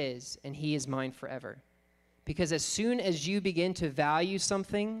 I am his, and he is mine forever. Because as soon as you begin to value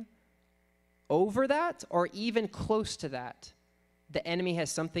something over that, or even close to that, the enemy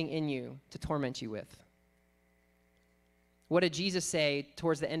has something in you to torment you with. What did Jesus say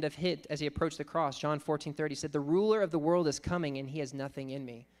towards the end of as he approached the cross? John 14:30 said, "The ruler of the world is coming, and he has nothing in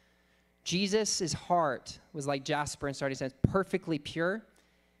me." Jesus' heart was like jasper and sardine, perfectly pure.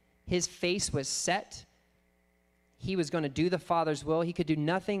 His face was set. He was going to do the Father's will. He could do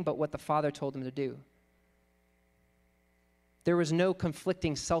nothing but what the Father told him to do. There was no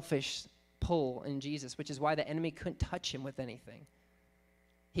conflicting selfish pull in Jesus, which is why the enemy couldn't touch him with anything.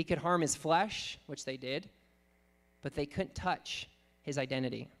 He could harm his flesh, which they did, but they couldn't touch his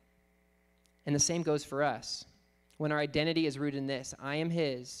identity. And the same goes for us. When our identity is rooted in this, I am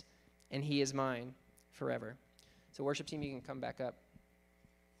his and he is mine forever. So worship team, you can come back up.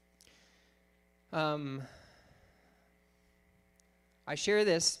 I share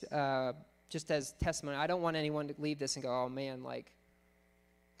this just as testimony. I don't want anyone to leave this and go, oh man, like,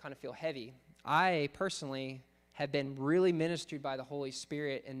 kind of feel heavy. I personally have been really ministered by the Holy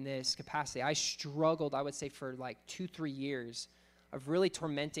Spirit in this capacity. I struggled, I would say, for like 2-3 years of really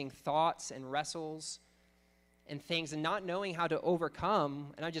tormenting thoughts and wrestles and things and not knowing how to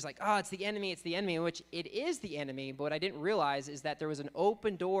overcome. And I'm just like, oh, it's the enemy, which it is the enemy. But what I didn't realize is that there was an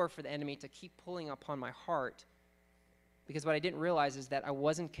open door for the enemy to keep pulling upon my heart. Because what I didn't realize is that I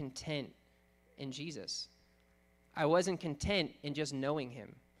wasn't content in Jesus. I wasn't content in just knowing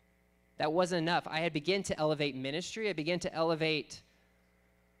him. That wasn't enough. I had begun to elevate ministry. I began to elevate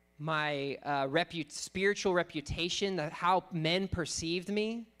my spiritual reputation, how men perceived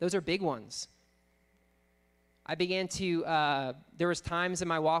me. Those are big ones. I began to, there was times in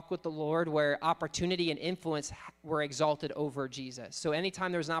my walk with the Lord where opportunity and influence were exalted over Jesus. So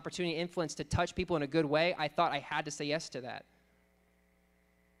anytime there was an opportunity and influence to touch people in a good way, I thought I had to say yes to that.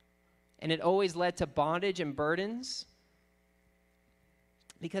 And it always led to bondage and burdens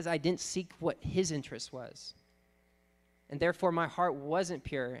because I didn't seek what his interest was. And therefore, my heart wasn't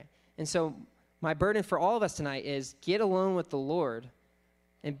pure. And so my burden for all of us tonight is get alone with the Lord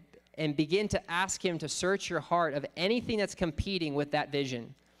and begin to ask him to search your heart of anything that's competing with that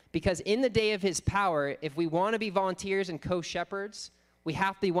vision. Because in the day of his power, if we want to be volunteers and co-shepherds, we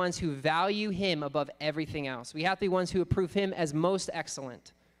have to be ones who value him above everything else. We have to be ones who approve him as most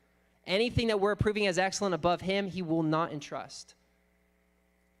excellent. Anything that we're approving as excellent above him, he will not entrust.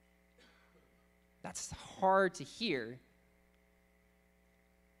 That's hard to hear.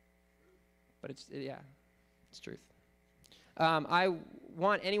 But it's truth. I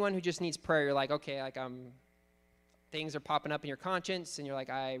want anyone who just needs prayer. You're like, okay, like things are popping up in your conscience, and you're like,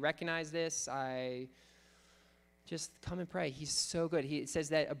 I recognize this. I just come and pray. He's so good. It says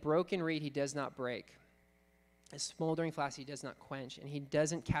that a broken reed he does not break. A smoldering flask he does not quench, and he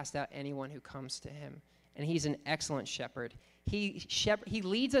doesn't cast out anyone who comes to him. And he's an excellent shepherd. He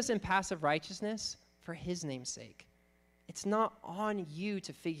leads us in passive righteousness for his name's sake. It's not on you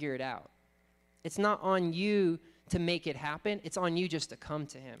to figure it out. It's not on you to make it happen. It's on you just to come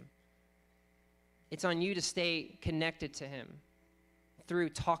to him. It's on you to stay connected to him through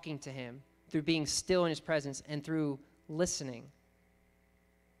talking to him, through being still in his presence, and through listening.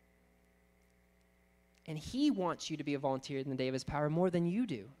 And he wants you to be a volunteer in the day of his power more than you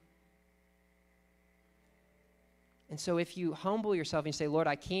do. And so if you humble yourself and you say, Lord,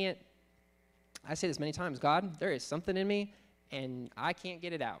 I say this many times, God, there is something in me and I can't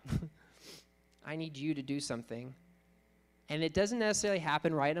get it out. I need you to do something. And it doesn't necessarily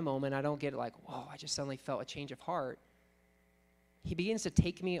happen right in a moment. I don't get it like, whoa, I just suddenly felt a change of heart. He begins to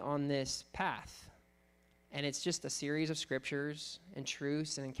take me on this path. And it's just a series of scriptures and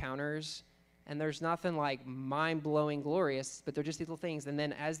truths and encounters. And there's nothing like mind-blowing glorious, but they're just little things. And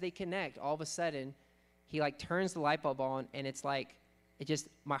then as they connect, all of a sudden, he like turns the light bulb on, and it's like,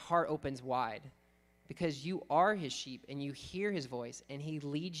 my heart opens wide. Because you are his sheep, and you hear his voice, and he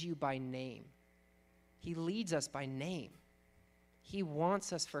leads you by name. He leads us by name. He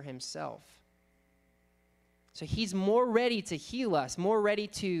wants us for himself. So he's more ready to heal us, more ready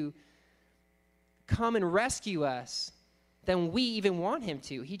to come and rescue us than we even want him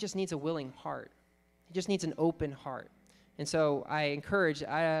to. He just needs a willing heart. He just needs an open heart. And so I encourage,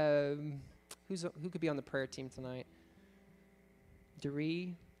 who could be on the prayer team tonight?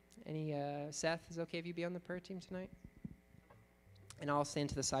 Doree, Seth, is it okay if you be on the prayer team tonight? And I'll stand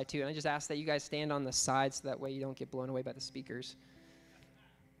to the side too. And I just ask that you guys stand on the side so that way you don't get blown away by the speakers.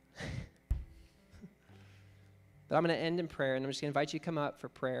 But I'm going to end in prayer, and I'm just going to invite you to come up for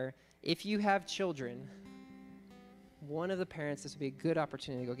prayer. If you have children, one of the parents, this would be a good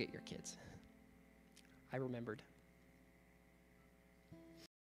opportunity to go get your kids. I remembered.